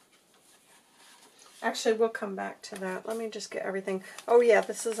 Actually, we'll come back to that. Let me just get everything. Oh yeah,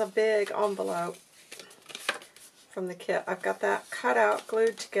 this is a big envelope from the kit. I've got that cut out,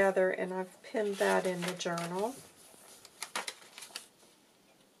 glued together, and I've pinned that in the journal.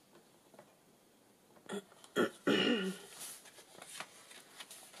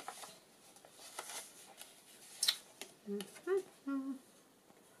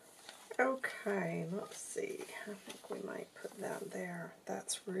 Okay, let's see. I think we might put that there.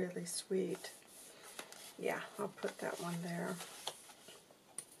 That's really sweet. Yeah, I'll put that one there.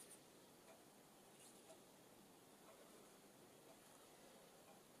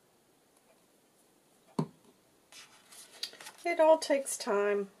 It all takes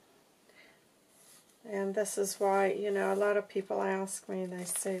time. And this is why, you know, a lot of people ask me, they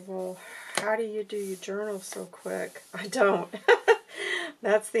say, well, how do you do your journal so quick? I don't.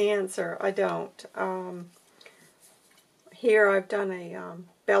 That's the answer. I don't. Here I've done a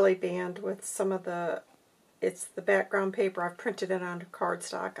belly band with some of the, it's the background paper. I've printed it onto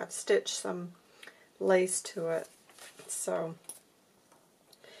cardstock. I've stitched some lace to it. So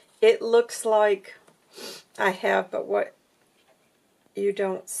it looks like I have, but what you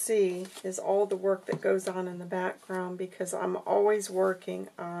don't see is all the work that goes on in the background, because I'm always working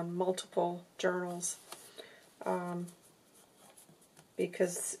on multiple journals,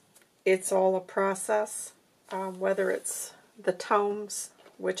 because it's all a process, whether it's the tomes,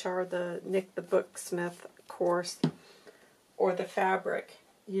 which are the Nick the Booksmith course, or the fabric.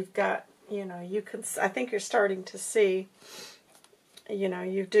 You've got, you can, I think you're starting to see,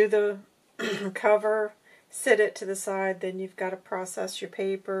 you do the cover, sit it to the side, then you've got to process your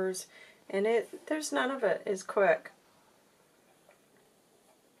papers, and there's none of it is quick.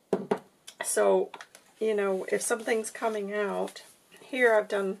 So, if something's coming out, here I've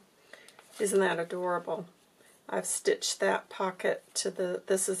done, isn't that adorable? I've stitched that pocket to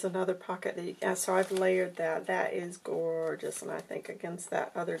this is another pocket, so I've layered that. That is gorgeous, and I think against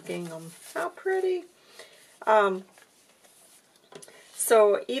that other gingham. How pretty.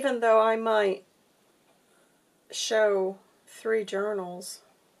 So even though I might show 3 journals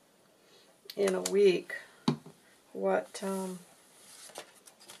in a week, what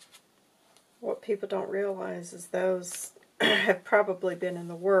people don't realize is those have probably been in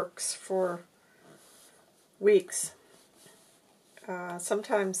the works for weeks,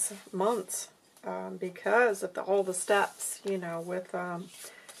 sometimes months, because of all the steps, with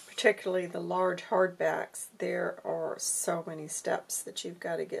particularly the large hardbacks. There are so many steps that you've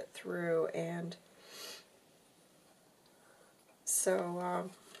got to get through, and so,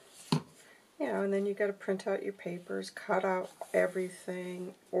 and then you've got to print out your papers, cut out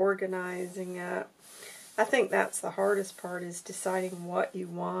everything, organizing it. I think that's the hardest part, is deciding what you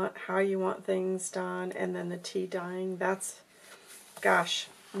want, how you want things done, and then the tea dyeing. That's, gosh,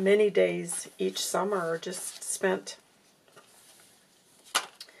 many days each summer are just spent,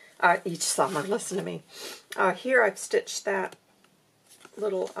 each summer, listen to me. Here I've stitched that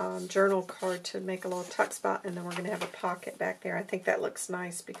little journal card to make a little tuck spot, and then we're going to have a pocket back there. I think that looks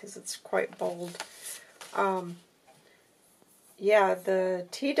nice because it's quite bold. Yeah, the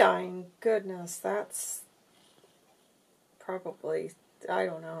tea dyeing, goodness, that's probably, I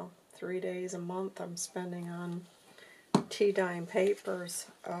don't know, 3 days a month I'm spending on tea dyeing papers,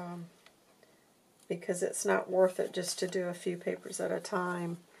 because it's not worth it just to do a few papers at a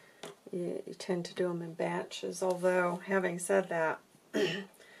time. You tend to do them in batches, although, having said that,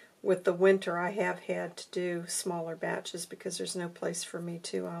 with the winter I have had to do smaller batches because there's no place for me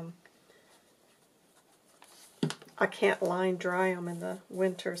to, I can't line dry them in the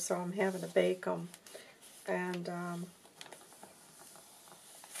winter, so I'm having to bake them. And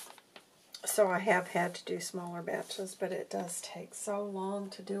so I have had to do smaller batches, but it does take so long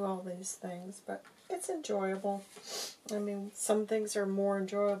to do all these things, but it's enjoyable. I mean, some things are more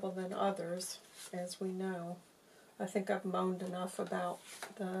enjoyable than others, as we know. I think I've moaned enough about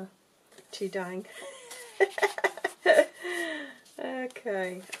the tea dyeing.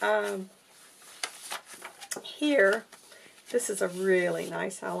 Okay. Here, this is a really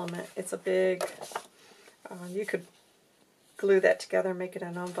nice element. It's a big, you could glue that together and make it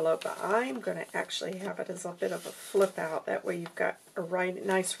an envelope, but I'm going to actually have it as a bit of a flip out. That way you've got a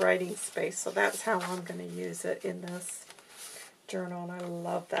nice writing space. So that's how I'm going to use it in this journal, and I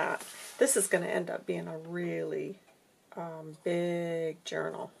love that. This is going to end up being a really big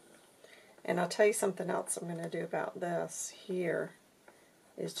journal. And I'll tell you something else I'm going to do about this here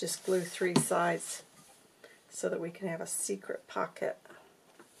is just glue 3 sides so that we can have a secret pocket.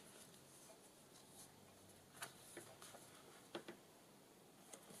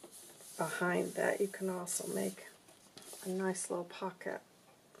 Behind that, you can also make a nice little pocket.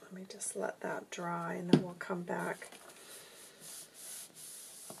 Let me just let that dry, and then we'll come back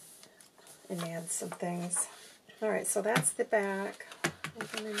and add some things. Alright, so that's the back. We're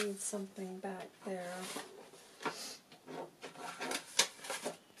going to need something back there.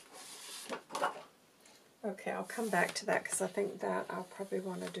 Okay, I'll come back to that because I think that I'll probably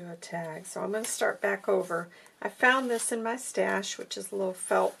want to do a tag. So I'm going to start back over. I found this in my stash, which is a little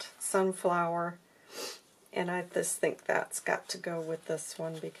felt sunflower, and I just think that's got to go with this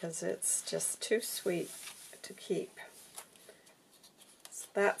one because it's just too sweet to keep. So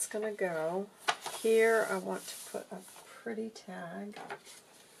that's going to go. Here I want to put a pretty tag,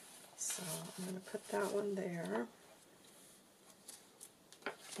 so I'm going to put that one there.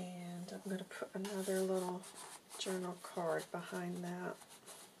 And I'm going to put another little journal card behind that.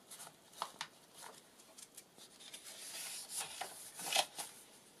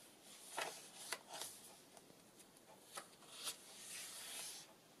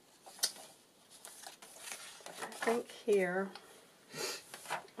 I think here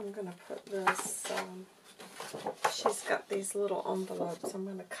I'm going to put this, she's got these little envelopes. I'm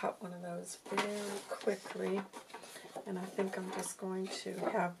going to cut one of those very quickly. And I think I'm just going to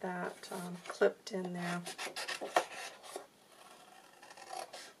have that clipped in there.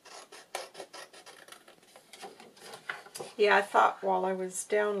 Yeah, I thought while I was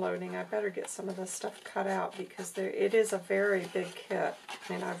downloading I better get some of this stuff cut out because it is a very big kit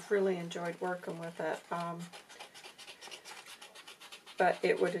and I've really enjoyed working with it. But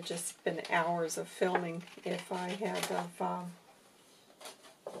it would have just been hours of filming if I had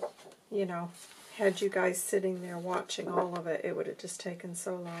you know, had you guys sitting there watching all of it. It would have just taken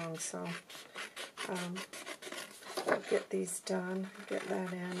so long. So I'll get these done, get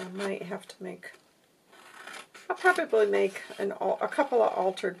that in. I might have to make, I'll probably make a couple of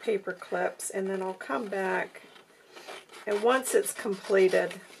altered paper clips, and then I'll come back, and once it's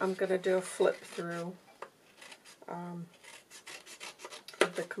completed, I'm going to do a flip through of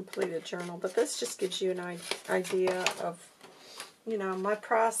the completed journal. But this just gives you an idea of, you know, my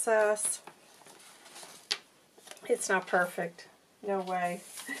process. It's not perfect. No way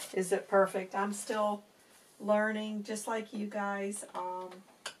is it perfect. I'm still learning, just like you guys,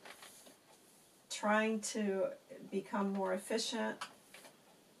 trying to become more efficient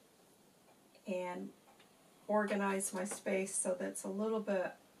and organize my space so that's a little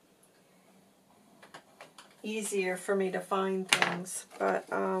bit easier for me to find things. But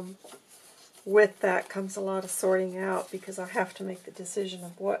with that comes a lot of sorting out because I have to make the decision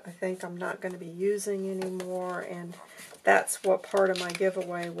of what I think I'm not going to be using anymore, and that's what part of my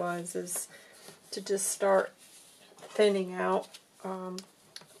giveaway was, is to just start thinning out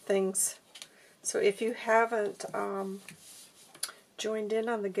things. So if you haven't joined in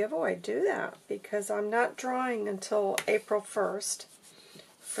on the giveaway, do that, because I'm not drawing until April 1st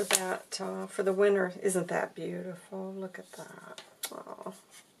for that, for the winter. Isn't that beautiful? Look at that. Oh,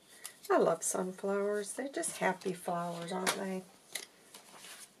 I love sunflowers. They're just happy flowers, aren't they?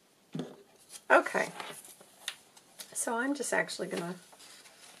 Okay. So I'm just actually going to,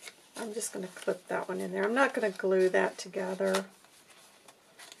 I'm just going to clip that one in there. I'm not going to glue that together,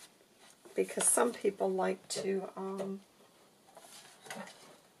 because some people like to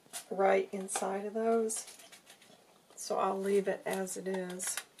write inside of those. So I'll leave it as it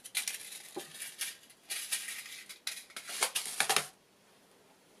is.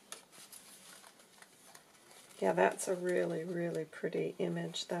 Yeah, that's a really, really pretty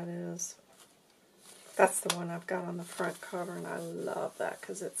image, that is. That's the one I've got on the front cover, and I love that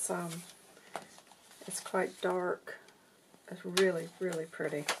because it's quite dark. It's really, really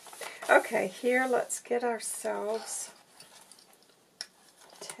pretty. Okay, here let's get ourselves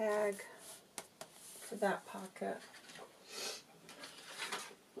a tag for that pocket.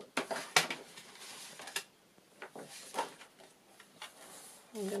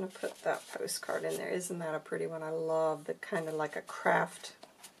 I'm going to put that postcard in there. Isn't that a pretty one? I love the kind of like a craft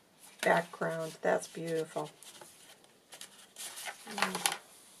background. That's beautiful.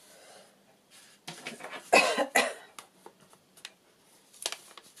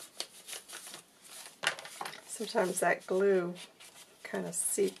 Sometimes that glue kind of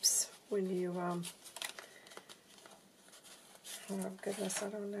seeps when you, oh goodness, I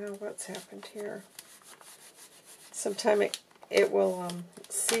don't know what's happened here. Sometimes it will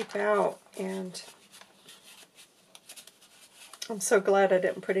seep out, and I'm so glad I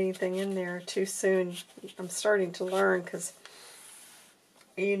didn't put anything in there too soon. I'm starting to learn, because,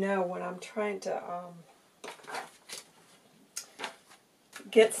 you know, when I'm trying to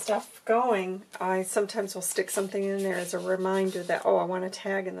get stuff going, I sometimes will stick something in there as a reminder that, oh, I want a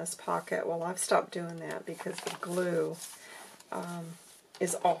tag in this pocket. Well, I've stopped doing that because the glue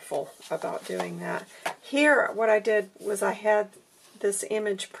is awful about doing that. Here, what I did was I had this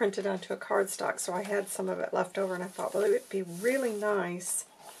image printed onto a cardstock, so I had some of it left over, and I thought, well, it would be really nice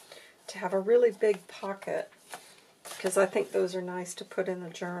to have a really big pocket, because I think those are nice to put in the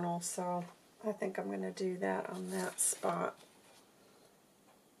journal, so I think I'm going to do that on that spot.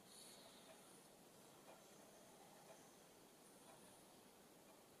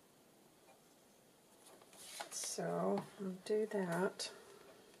 So I'll do that.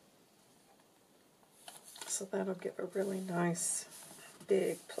 So that'll give a really nice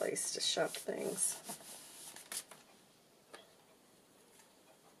big place to shove things.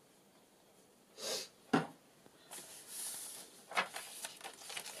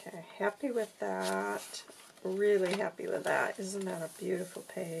 Okay, happy with that. Really happy with that. Isn't that a beautiful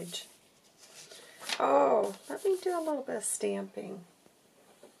page? Oh, let me do a little bit of stamping,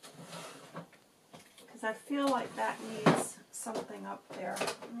 because I feel like that needs something up there.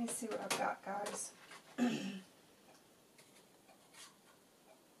 Let me see what I've got, guys.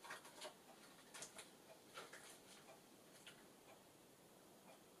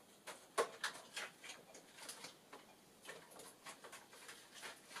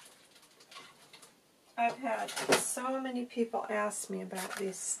 I've had so many people ask me about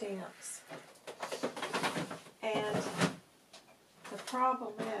these stamps. And the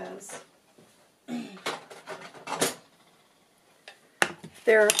problem is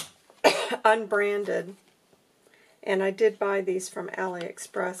they're unbranded. And I did buy these from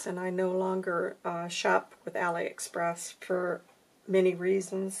AliExpress, and I no longer shop with AliExpress for many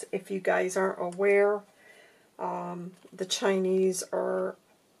reasons. If you guys aren't aware, the Chinese are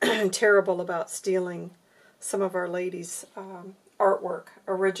terrible about stealing some of our ladies' artwork,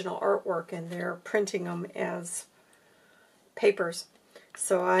 original artwork, and they're printing them as papers.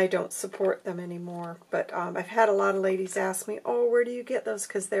 So I don't support them anymore. But I've had a lot of ladies ask me, oh, where do you get those?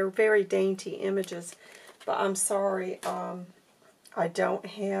 Because they're very dainty images. But I'm sorry, I don't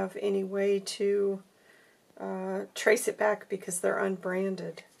have any way to trace it back because they're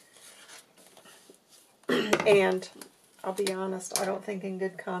unbranded. And I'll be honest, I don't think in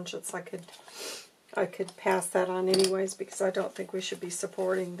good conscience I could pass that on anyways, because I don't think we should be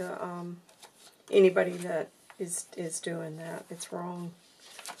supporting the anybody that is doing that. It's wrong,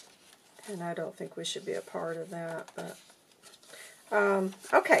 and I don't think we should be a part of that. But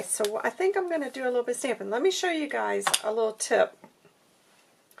okay, so I think I'm going to do a little bit of stamping. Let me show you guys a little tip.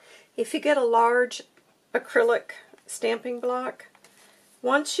 If you get a large acrylic stamping block,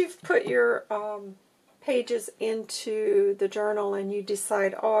 once you've put your pages into the journal and you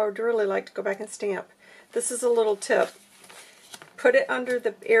decide, oh, I would really like to go back and stamp, this is a little tip. Put it under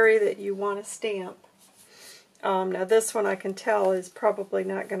the area that you want to stamp. Now this one I can tell is probably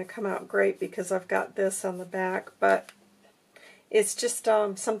not going to come out great because I've got this on the back, but it's just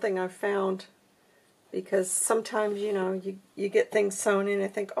something I've found, because sometimes, you know, you get things sewn in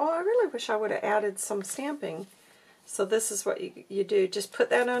and think, oh, I really wish I would have added some stamping. So this is what you do. Just put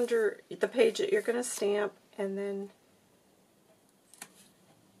that under the page that you're going to stamp, and then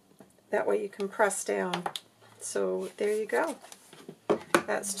that way you can press down. So there you go.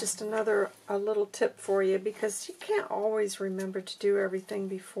 That's just a little tip for you, because you can't always remember to do everything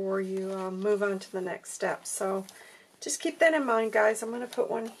before you move on to the next step. So just keep that in mind, guys. I'm going to put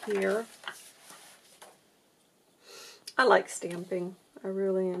one here. I like stamping. I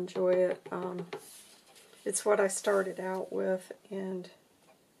really enjoy it. It's what I started out with, and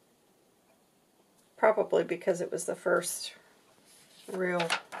probably because it was the first real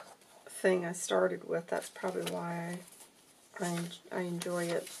thing I started with, that's probably why I enjoy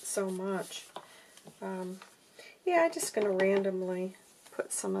it so much. Yeah, I'm just going to randomly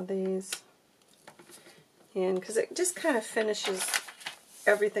put some of these in, because it just kind of finishes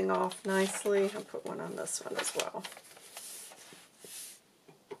everything off nicely. I'll put one on this one as well.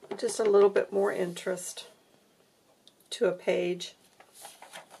 Just a little bit more interest to a page.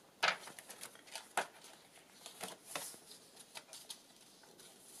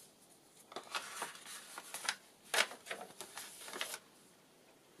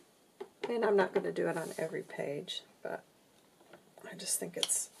 And I'm not going to do it on every page, but I just think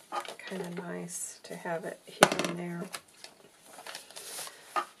it's kind of nice to have it here and there.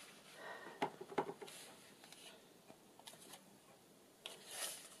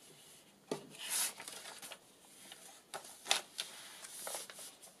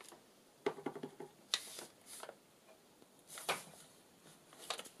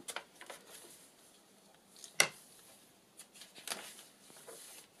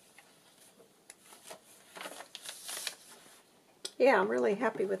 Yeah, I'm really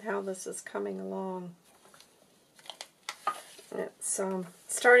happy with how this is coming along. It's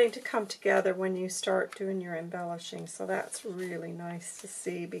starting to come together when you start doing your embellishing, so that's really nice to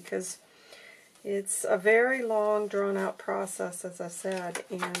see, because it's a very long, drawn-out process, as I said,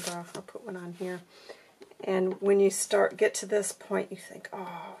 and I'll put one on here. And when you get to this point, you think,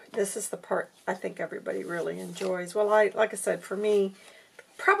 oh, this is the part I think everybody really enjoys. Well, like I said, for me,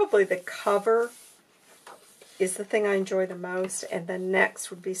 probably the cover is the thing I enjoy the most, and then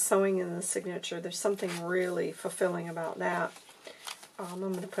next would be sewing in the signature. There's something really fulfilling about that. I'm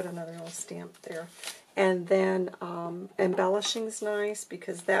going to put another little stamp there. And then embellishing's nice,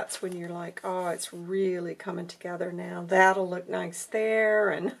 because that's when you're like, oh, it's really coming together now. That'll look nice there,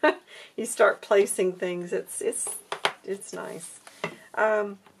 and you start placing things. It's nice.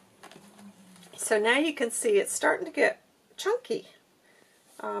 So now you can see it's starting to get chunky.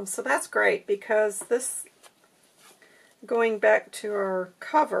 So that's great, because this, going back to our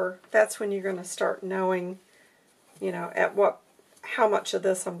cover, that's when you're going to start knowing, you know, how much of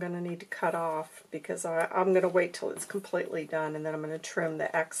this I'm going to need to cut off, because I'm going to wait till it's completely done, and then I'm going to trim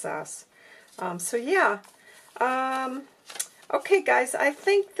the excess. So yeah. Okay guys, I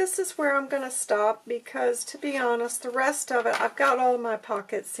think this is where I'm going to stop because, to be honest, the rest of it, I've got all of my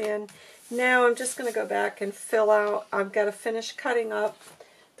pockets in. Now I'm just going to go back and fill out. I've got to finish cutting up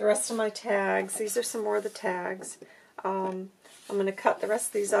the rest of my tags. These are some more of the tags. I'm going to cut the rest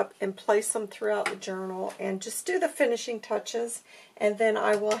of these up and place them throughout the journal and just do the finishing touches, and then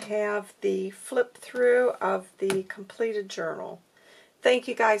I will have the flip through of the completed journal. Thank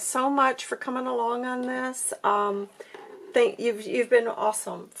you guys so much for coming along on this. You've been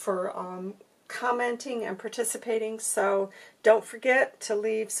awesome for commenting and participating, so don't forget to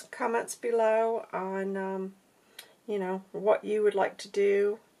leave some comments below on you know, what you would like to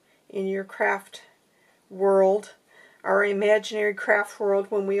do in your craft world, our imaginary craft world,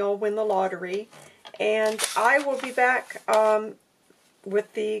 when we all win the lottery. And I will be back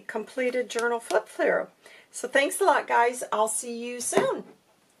with the completed journal flip through. So thanks a lot, guys. I'll see you soon.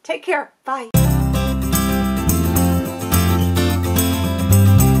 Take care. Bye.